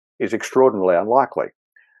is extraordinarily unlikely.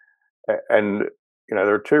 And,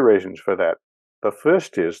 there are 2 reasons for that. The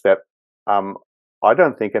first is that I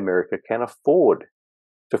don't think America can afford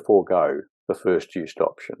to forego the first use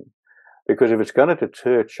option. Because if it's going to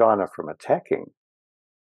deter China from attacking,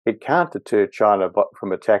 it can't deter China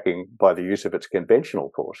from attacking by the use of its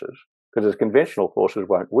conventional forces, because its conventional forces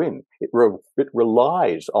won't win. It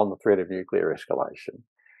relies on the threat of nuclear escalation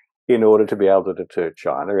in order to be able to deter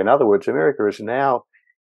China. In other words, America is now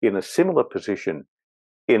in a similar position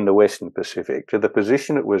in the Western Pacific to the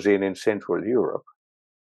position it was in Central Europe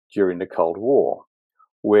during the Cold War,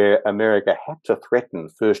 where America had to threaten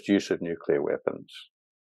first use of nuclear weapons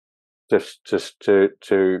just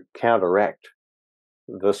to counteract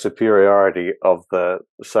the superiority of the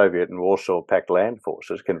Soviet and Warsaw Pact land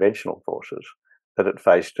forces, conventional forces, that it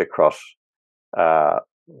faced across the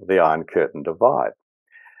Iron Curtain divide.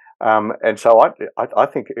 And so I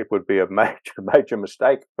think it would be a major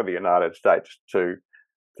mistake for the United States to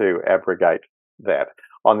abrogate that.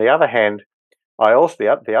 On the other hand,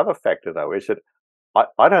 the other factor though is that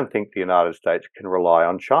I don't think the United States can rely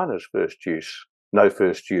on China's no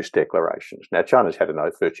first use declarations. Now, China's had a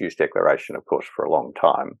no first use declaration, of course, for a long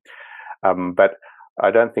time, but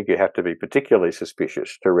I don't think you have to be particularly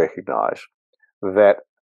suspicious to recognise that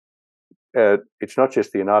it's not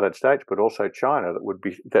just the United States, but also China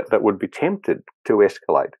that would be tempted to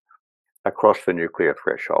escalate across the nuclear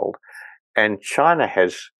threshold. And China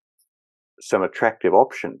has some attractive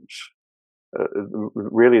options,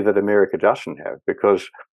 really, that America doesn't have, because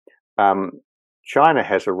China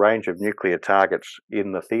has a range of nuclear targets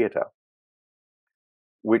in the theatre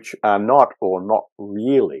which are not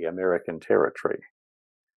really American territory,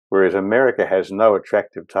 whereas America has no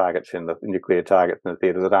attractive targets in the nuclear targets in the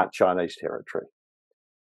theatre that aren't Chinese territory.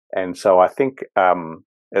 And so I think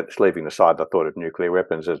it's leaving aside the thought of nuclear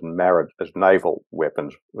weapons as naval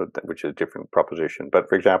weapons, which is a different proposition. But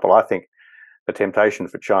for example, I think the temptation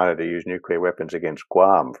for China to use nuclear weapons against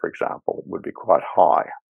Guam, for example, would be quite high.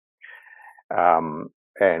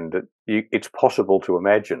 And it's possible to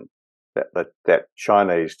imagine that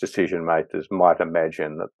Chinese decision makers might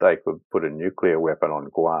imagine that they could put a nuclear weapon on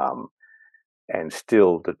Guam and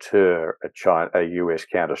still deter a US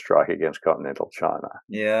counterstrike against continental China.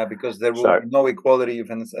 Yeah, because there will be no equality of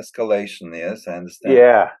escalation. Yes, I understand.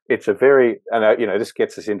 Yeah, it's a very, and this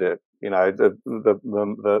gets us into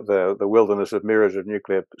the wilderness of mirrors of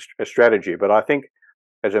nuclear strategy. But I think,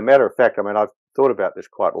 as a matter of fact, I've thought about this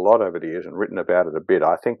quite a lot over the years and written about it a bit.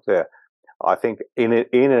 I think in an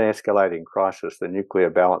escalating crisis, the nuclear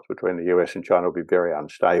balance between the US and China will be very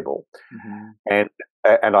unstable. Mm-hmm.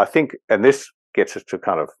 And I think, and this gets us to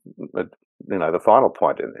kind of, the final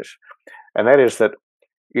point in this, and that is that,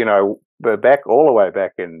 all the way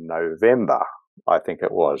back in November, I think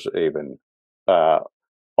it was even,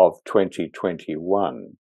 of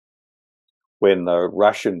 2021, when the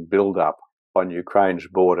Russian build-up on Ukraine's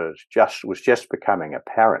borders was just becoming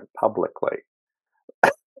apparent publicly,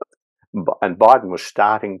 and Biden was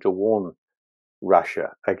starting to warn Russia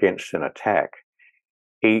against an attack.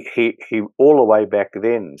 He all the way back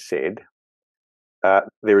then said,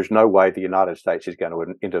 there is no way the United States is going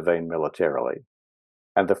to intervene militarily.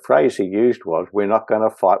 And the phrase he used was, we're not going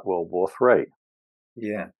to fight World War III.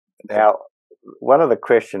 Yeah. Now, one of the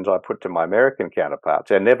questions I put to my American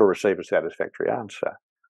counterparts, and never receive a satisfactory answer,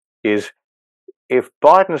 is if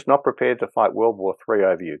Biden's not prepared to fight World War III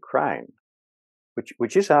over Ukraine,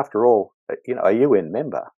 which is, after all, a UN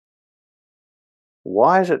member,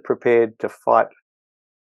 why is it prepared to fight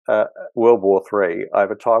World War III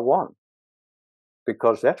over Taiwan?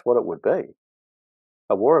 Because that's what it would be.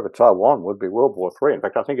 A war over Taiwan would be World War III. In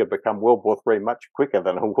fact, I think it'd become World War III much quicker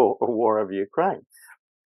than a war over Ukraine.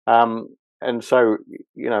 And so,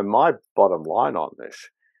 my bottom line on this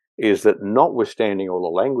is that, notwithstanding all the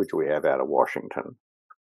language we have out of Washington,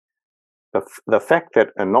 the fact that,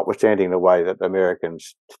 and notwithstanding the way that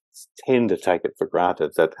Americans tend to take it for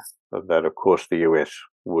granted that of course the US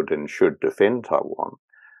would and should defend Taiwan,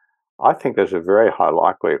 I think there's a very high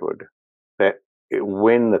likelihood that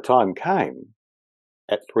when the time came,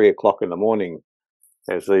 at 3:00 in the morning,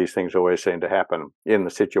 as these things always seem to happen, in the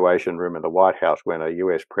Situation Room in the White House, when a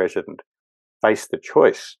US president faced the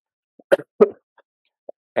choice,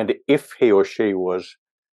 and if he or she was,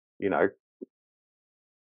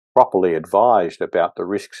 properly advised about the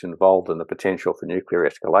risks involved and the potential for nuclear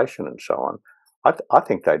escalation and so on, I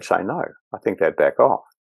think they'd say no. I think they'd back off.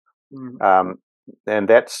 Mm. And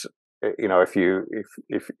that's, if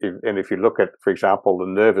you look at, for example, the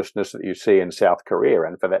nervousness that you see in South Korea,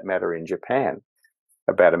 and for that matter in Japan,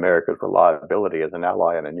 about America's reliability as an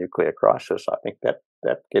ally in a nuclear crisis, I think that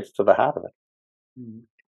gets to the heart of it. Mm.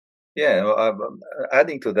 Yeah, well,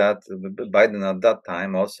 adding to that, Biden at that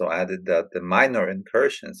time also added that the minor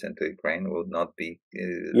incursions into Ukraine would not be.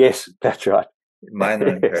 Yes, that's right. Minor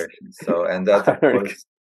incursions. So, and that, of course,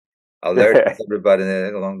 alerted everybody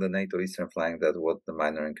along the NATO eastern flank that what the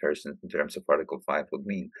minor incursions in terms of Article 5 would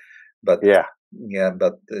mean. But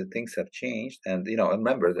things have changed, and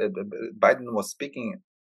remember, Biden was speaking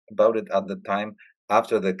about it at the time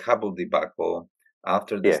after the Kabul debacle,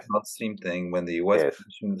 after this Nord Stream thing, when the U.S.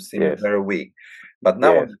 position seemed very weak. But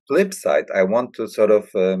now, on the flip side, I want to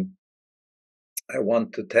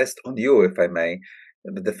test on you, if I may,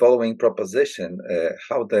 the following proposition: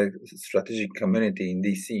 how the strategic community in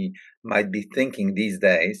DC might be thinking these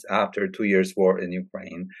days after 2 years war in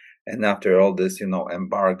Ukraine. And after all this,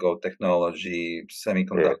 embargo, technology,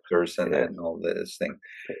 semiconductors, and all this thing,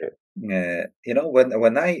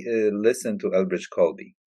 when I listened to Elbridge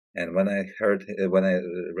Colby, and when I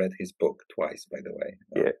read his book twice, by the way,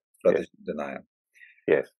 Strategy Denial,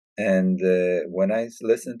 and when I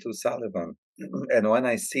listened to Sullivan, and when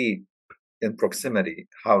I see in proximity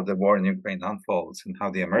how the war in Ukraine unfolds and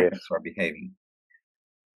how the Americans are behaving,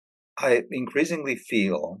 I increasingly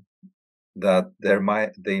feel that there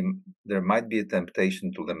might be a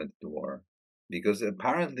temptation to limit the war, because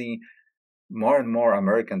apparently more and more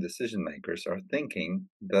American decision makers are thinking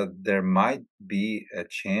that there might be a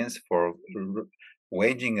chance for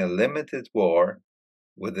waging a limited war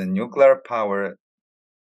with a nuclear power,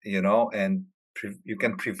 and you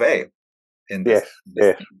can prevail in this.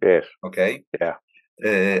 Okay.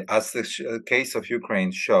 As the case of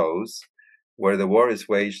Ukraine shows, where the war is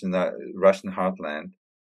waged in the Russian heartland,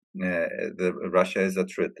 Russia is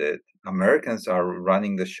attrited. Americans are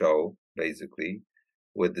running the show, basically,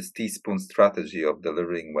 with this teaspoon strategy of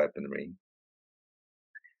delivering weaponry.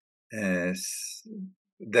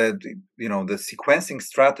 The sequencing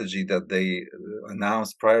strategy that they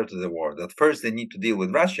announced prior to the war, that first they need to deal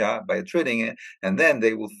with Russia by attriting it, and then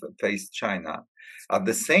they will face China. At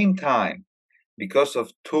the same time, because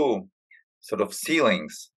of two sort of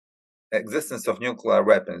ceilings, existence of nuclear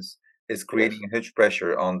weapons is creating a huge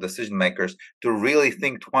pressure on decision makers to really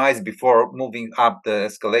think twice before moving up the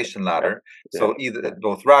escalation ladder. So either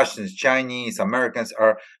both Russians, Chinese, Americans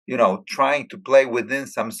are, trying to play within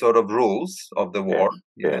some sort of rules of the war.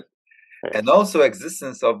 And also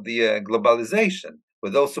existence of the globalization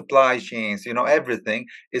with those supply chains, everything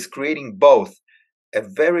is creating both a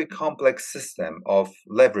very complex system of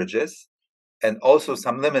leverages and also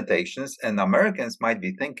some limitations. And Americans might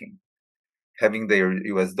be thinking, having their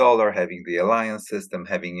US dollar, having the alliance system,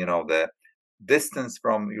 having, the distance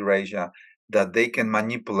from Eurasia, that they can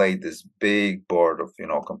manipulate this big board of,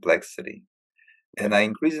 complexity. And I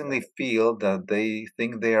increasingly feel that they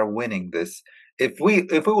think they are winning this. If we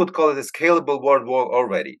would call it a scalable world war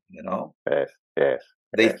already,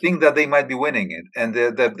 they think that they might be winning it. And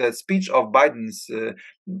the speech of Biden's,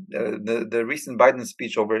 the recent Biden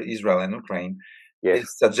speech over Israel and Ukraine,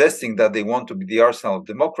 is suggesting that they want to be the arsenal of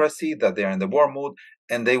democracy, that they are in the war mood,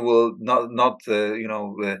 and they will not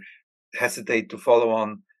hesitate to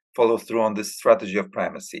follow through on this strategy of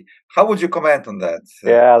primacy. How would you comment on that?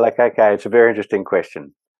 It's a very interesting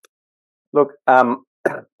question. Look, I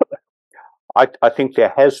think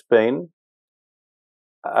there has been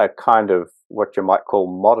a kind of what you might call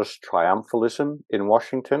modest triumphalism in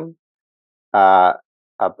Washington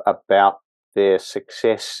about their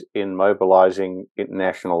success in mobilizing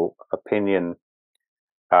international opinion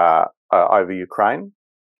over Ukraine.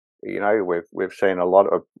 We've seen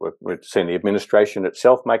we've seen the administration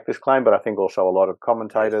itself make this claim, but I think also a lot of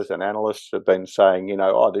commentators and analysts have been saying,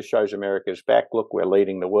 this shows America's back. Look, we're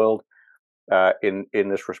leading the world in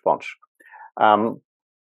this response.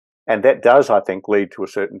 And that does, I think, lead to a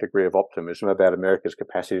certain degree of optimism about America's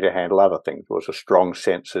capacity to handle other things. There was a strong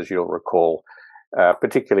sense, as you'll recall,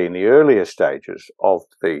 particularly in the earlier stages of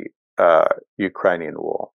the Ukrainian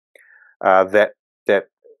war, that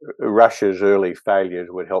Russia's early failures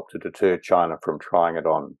would help to deter China from trying it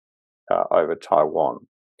on over Taiwan.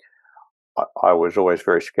 I was always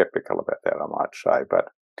very skeptical about that, I might say,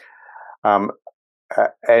 but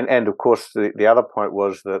and of course the other point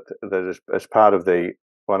was that as part of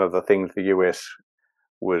one of the things the US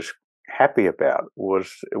was happy about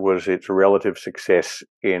was its relative success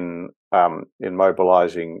in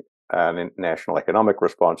mobilizing an international economic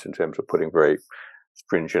response in terms of putting very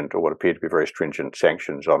stringent, or what appeared to be very stringent,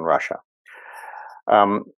 sanctions on Russia.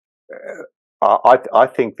 I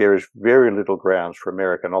think there is very little grounds for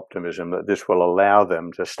American optimism that this will allow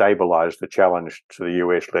them to stabilize the challenge to the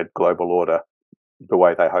US-led global order the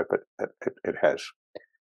way they hope it has.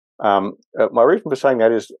 My reason for saying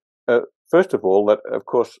that is, first of all, that of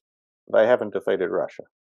course they haven't defeated Russia.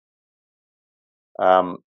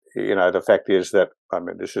 The fact is that,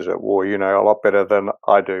 this is a war you know a lot better than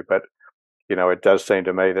I do, but it does seem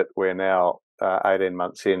to me that we're now 18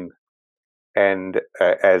 months in and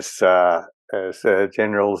as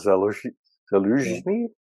General Zaluzhny, yeah.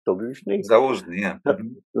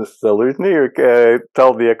 Zaluzhny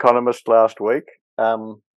told The Economist last week,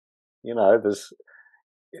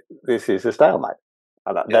 this is a stalemate.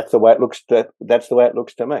 That's the way it looks. That's the way it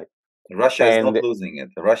looks to me. Russia is not losing it.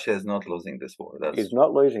 Russia is not losing this war. Is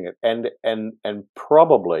not losing it, and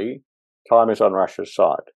probably time is on Russia's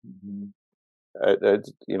side.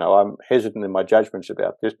 I'm hesitant in my judgments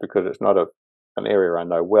about this because it's not an area I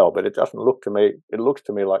know well, but it doesn't look to me. It looks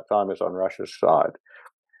to me like time is on Russia's side,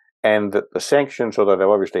 and that the sanctions, although they've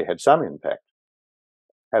obviously had some impact,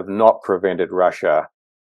 have not prevented Russia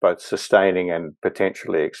both sustaining and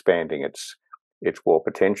potentially expanding its war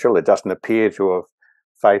potential. It doesn't appear to have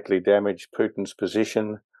fatally damaged Putin's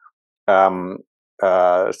position. So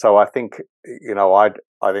I think, I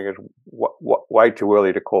think it's way too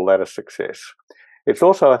early to call that a success. It's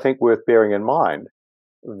also, I think, worth bearing in mind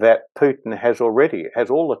that Putin has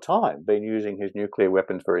all the time been using his nuclear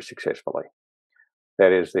weapons very successfully.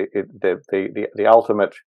 That is the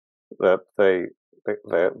ultimate, the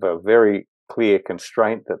very clear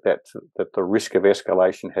constraint that the risk of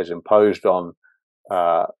escalation has imposed on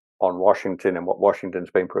Washington, and what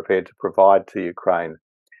Washington's been prepared to provide to Ukraine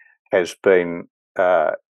has been,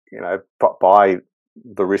 by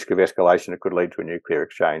the risk of escalation that could lead to a nuclear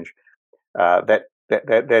exchange.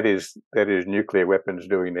 That is nuclear weapons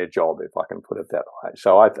doing their job, if I can put it that way.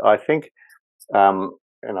 So I think, I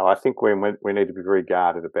think we need to be very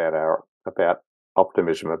guarded about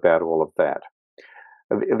optimism about all of that.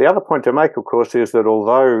 The other point to make, of course, is that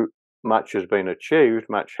although much has been achieved,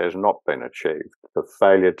 much has not been achieved. The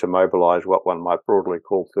failure to mobilise what one might broadly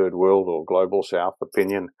call third world or global south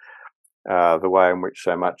opinion, the way in which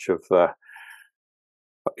so much of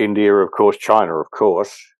India, of course, China, of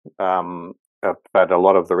course, but a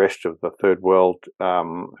lot of the rest of the third world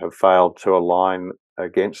have failed to align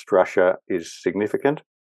against Russia is significant.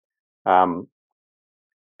 And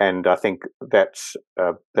I think that's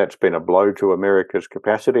been a blow to America's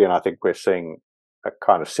capacity, and I think we're seeing a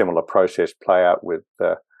kind of similar process play out with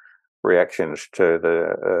reactions to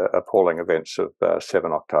the appalling events of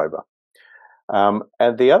 7 October.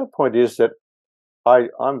 And the other point is that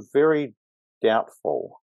I'm very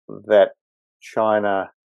doubtful that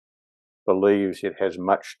China believes it has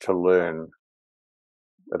much to learn,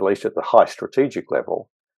 at least at the high strategic level,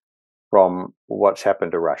 from what's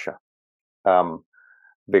happened to Russia.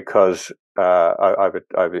 Because over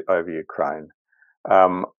Ukraine,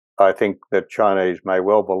 I think that Chinese may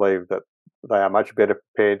well believe that they are much better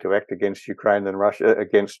prepared to act against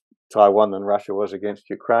Taiwan than Russia was against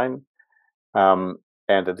Ukraine, and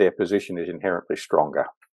that their position is inherently stronger.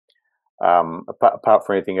 Apart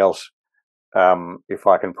from anything else, if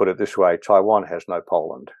I can put it this way, Taiwan has no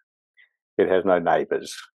Poland. It has no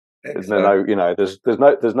neighbours. Exactly.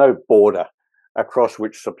 There's no border across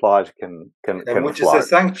which supplies can which flow. is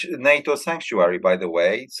a NATO sanctuary, by the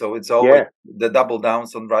way. So it's always the double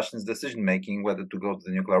downs on Russians' decision making whether to go to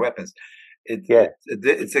the nuclear weapons.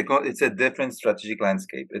 It's a different strategic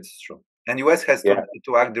landscape. It's true, and US has to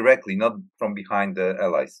act directly, not from behind the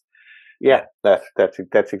allies. Yeah, that's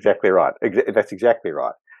exactly right. That's exactly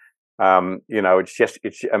right. And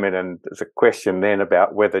there's a question then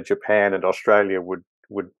about whether Japan and Australia would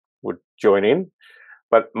join in.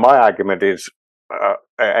 But my argument is,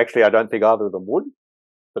 actually, I don't think either of them would.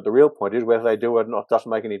 But the real point is whether they do or not doesn't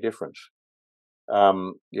make any difference.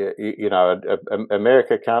 America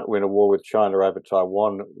can't win a war with China over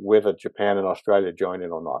Taiwan, whether Japan and Australia join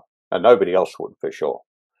in or not, and nobody else would for sure.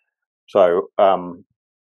 So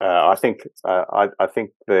I think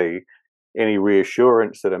any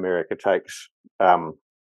reassurance that America takes from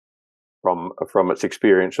its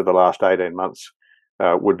experience of the last 18 months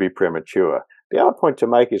would be premature. The other point to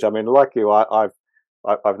make is, like you,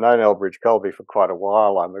 I've known Elbridge Colby for quite a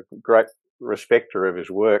while. I'm a great respecter of his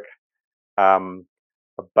work,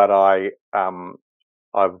 but I've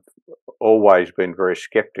always been very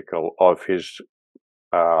sceptical of his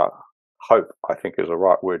hope, I think is the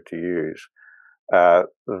right word to use,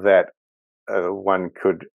 that one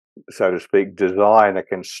could, so to speak, design a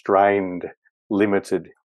constrained, limited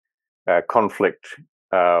conflict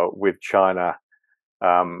with China,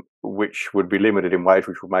 which would be limited in ways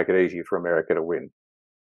which would make it easier for America to win.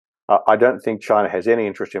 I don't think China has any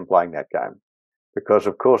interest in playing that game because,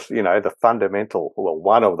 of course, one of the fundamental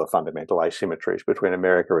asymmetries between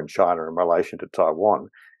America and China in relation to Taiwan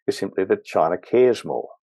is simply that China cares more.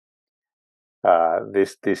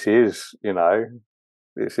 This is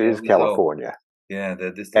California. Yeah,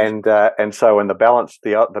 the distinction. And so in the balance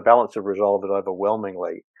of resolve is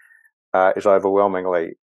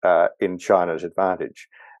overwhelmingly in China's advantage.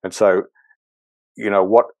 And so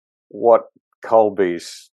what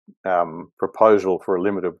Colby's proposal for a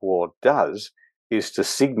limit of war does is to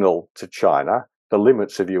signal to China the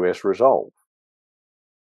limits of US resolve.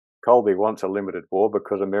 Colby wants a limited war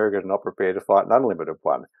because America is not prepared to fight an unlimited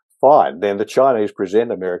one. Fine, then the Chinese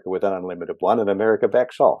present America with an unlimited one and America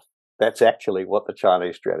backs off. That's actually what the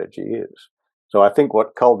Chinese strategy is. So I think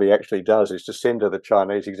what Colby actually does is to send to the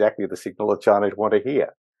Chinese exactly the signal the Chinese want to hear.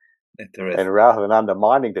 And rather than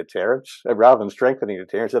undermining deterrence, rather than strengthening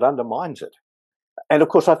deterrence, it undermines it. And of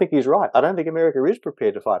course, I think he's right. I don't think America is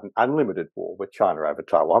prepared to fight an unlimited war with China over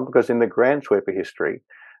Taiwan, because in the grand sweep of history,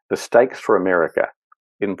 the stakes for America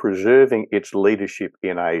in preserving its leadership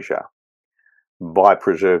in Asia by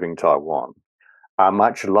preserving Taiwan are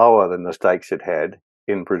much lower than the stakes it had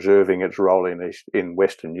in preserving its role in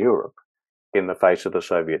Western Europe in the face of the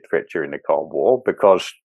Soviet threat during the Cold War,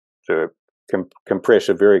 because to compress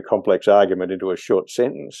a very complex argument into a short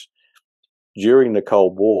sentence, during the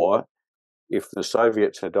Cold War, if the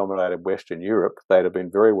Soviets had dominated Western Europe, they'd have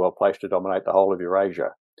been very well placed to dominate the whole of Eurasia.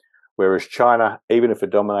 Whereas China, even if it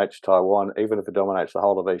dominates Taiwan, even if it dominates the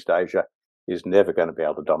whole of East Asia, is never going to be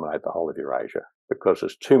able to dominate the whole of Eurasia, because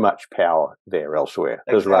there's too much power there elsewhere.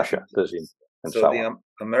 There's Russia, there's India, and so on.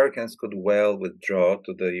 Americans could well withdraw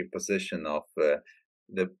to the position of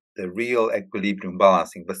the real equilibrium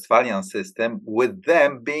balancing Westphalian system, with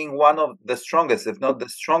them being one of the strongest, if not the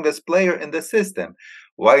strongest player in the system.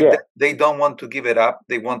 Why they don't want to give it up?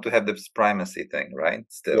 They want to have this primacy thing, right?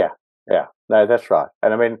 Still. Yeah. No, that's right.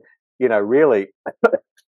 And I mean, really,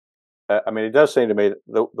 it does seem to me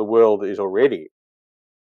that the world is already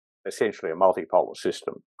essentially a multipolar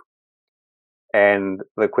system. And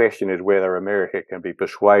the question is whether America can be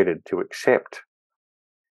persuaded to accept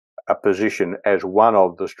a position as one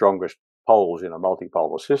of the strongest poles in a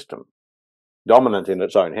multipolar system, dominant in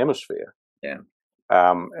its own hemisphere,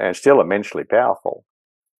 and still immensely powerful,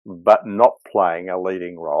 but not playing a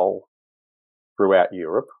leading role throughout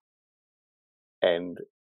Europe and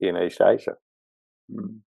in East Asia.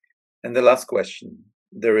 And the last question,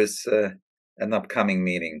 there is an upcoming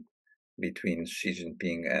meeting between Xi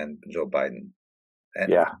Jinping and Joe Biden.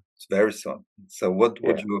 And it's very soon. So what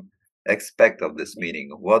would you expect of this meeting?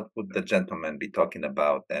 What would the gentlemen be talking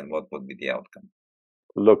about, and what would be the outcome?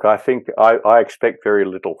 Look, I think I expect very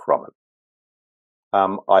little from it.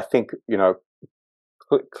 I think,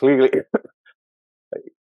 clearly,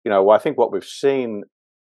 I think what we've seen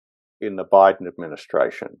in the Biden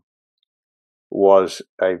administration was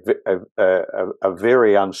a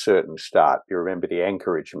very uncertain start. You remember the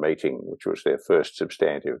Anchorage meeting, which was their first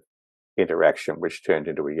substantive interaction, which turned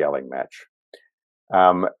into a yelling match,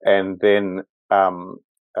 and then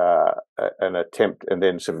an attempt, and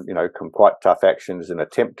then some quite tough actions, an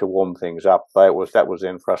attempt to warm things up. That was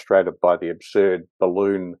then frustrated by the absurd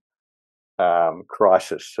balloon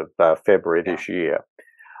crisis of February this year.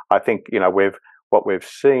 I think what we've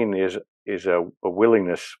seen is a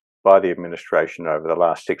willingness by the administration over the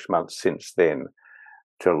last 6 months since then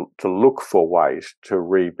to look for ways to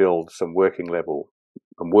rebuild some working level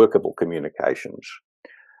and workable communications.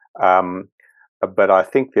 But I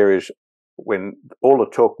think there is, when all the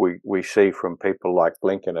talk we see from people like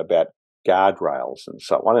Blinken about guardrails and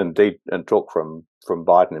so on, indeed, and talk from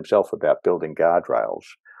Biden himself about building guardrails,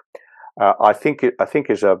 I think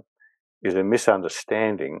is a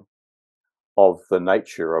misunderstanding of the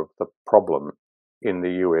nature of the problem in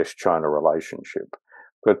the US-China relationship.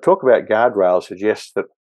 But talk about guardrails suggests that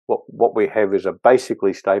what we have is a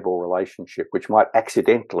basically stable relationship which might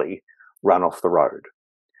accidentally run off the road.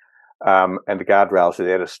 And the guardrails are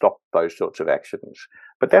there to stop those sorts of actions.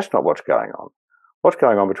 But that's not what's going on. What's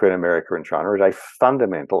going on between America and China is a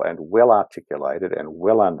fundamental and well-articulated and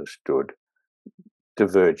well-understood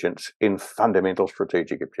divergence in fundamental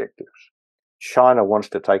strategic objectives. China wants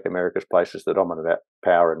to take America's place as the dominant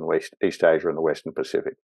power in East Asia and the Western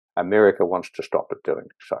Pacific. America wants to stop it doing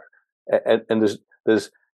so. And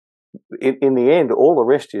there's in the end, all the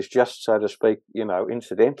rest is just, so to speak,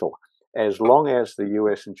 incidental. As long as the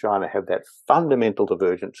US and China have that fundamental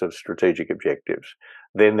divergence of strategic objectives,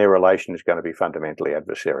 then their relation is going to be fundamentally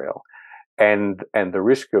adversarial. And the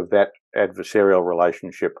risk of that adversarial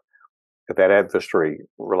relationship, that adversary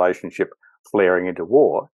relationship flaring into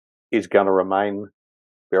war, is going to remain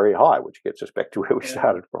very high, which gets us back to where we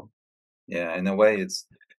started from. Yeah, in a way,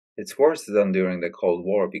 it's worse than during the Cold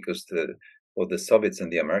War, because the Soviets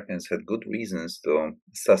and the Americans had good reasons to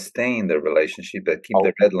sustain the relationship and keep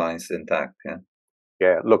the red lines intact.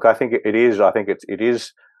 Yeah. Look, I think it is. I think it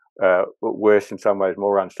is worse in some ways,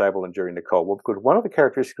 more unstable than during the Cold War, because one of the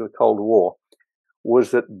characteristics of the Cold War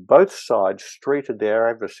was that both sides treated their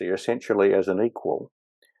adversary essentially as an equal,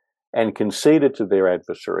 and conceded to their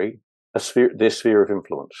adversary their sphere of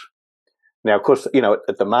influence. Now, of course,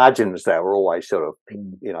 at the margins, they were always sort of,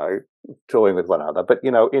 toying with one another. But,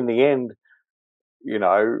 in the end,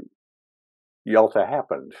 Yalta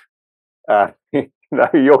happened.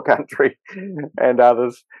 Your country and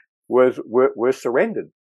others were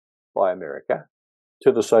surrendered by America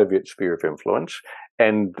to the Soviet sphere of influence,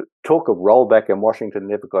 and talk of rollback in Washington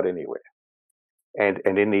never got anywhere. And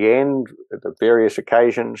in the end, at the various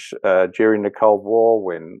occasions during the Cold War,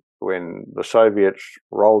 when the Soviets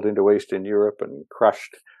rolled into Eastern Europe and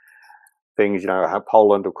crushed things,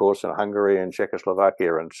 Poland, of course, and Hungary and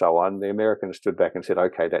Czechoslovakia and so on, the Americans stood back and said,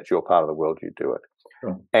 "Okay, that's your part of the world, you do it."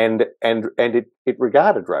 Sure. And it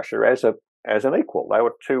regarded Russia as an equal. They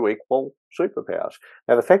were two equal superpowers.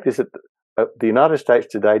 Now, the fact is that the United States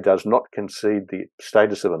today does not concede the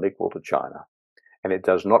status of an equal to China, and it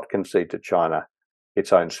does not concede to China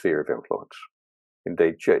its own sphere of influence.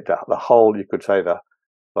 Indeed, the whole, you could say, the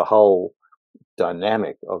whole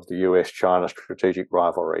dynamic of the US-China strategic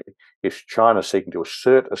rivalry is China seeking to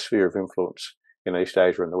assert a sphere of influence in East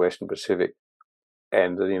Asia and the Western Pacific,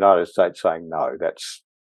 and the United States saying, no, that's,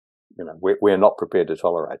 we're not prepared to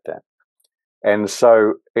tolerate that. And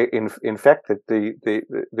so, in fact,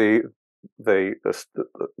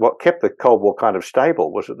 what kept the Cold War kind of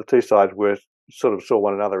stable was that the two sides sort of saw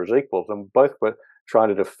one another as equals, and both were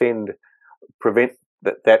trying to prevent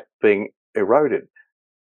that being eroded.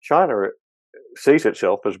 China sees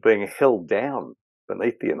itself as being held down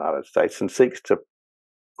beneath the United States and seeks to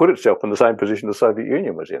put itself in the same position the Soviet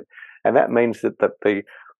Union was in, and that means that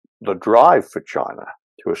the drive for China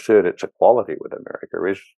to assert its equality with America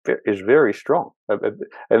is very strong.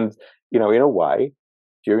 And in a way,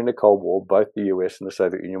 during the Cold War, both the US and the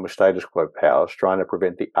Soviet Union were status quo powers trying to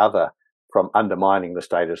prevent the other from undermining the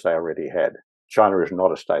status they already had. China is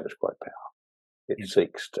not a status quo power. It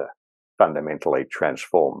seeks to fundamentally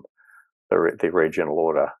transform the regional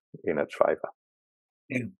order in its favor.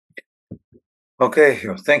 Yeah. Okay,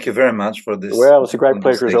 thank you very much for this. Well, it's a great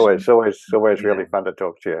pleasure as always. It's always really fun to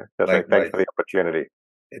talk to you. So thanks for the opportunity.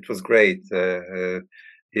 It was great. I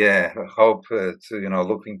hope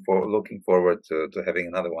looking forward to having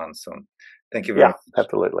another one soon. Thank you very much.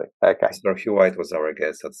 Absolutely. Okay. Mr. Hugh White was our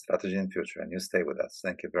guest at Strategy and Future, and you stay with us.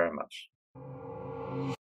 Thank you very much.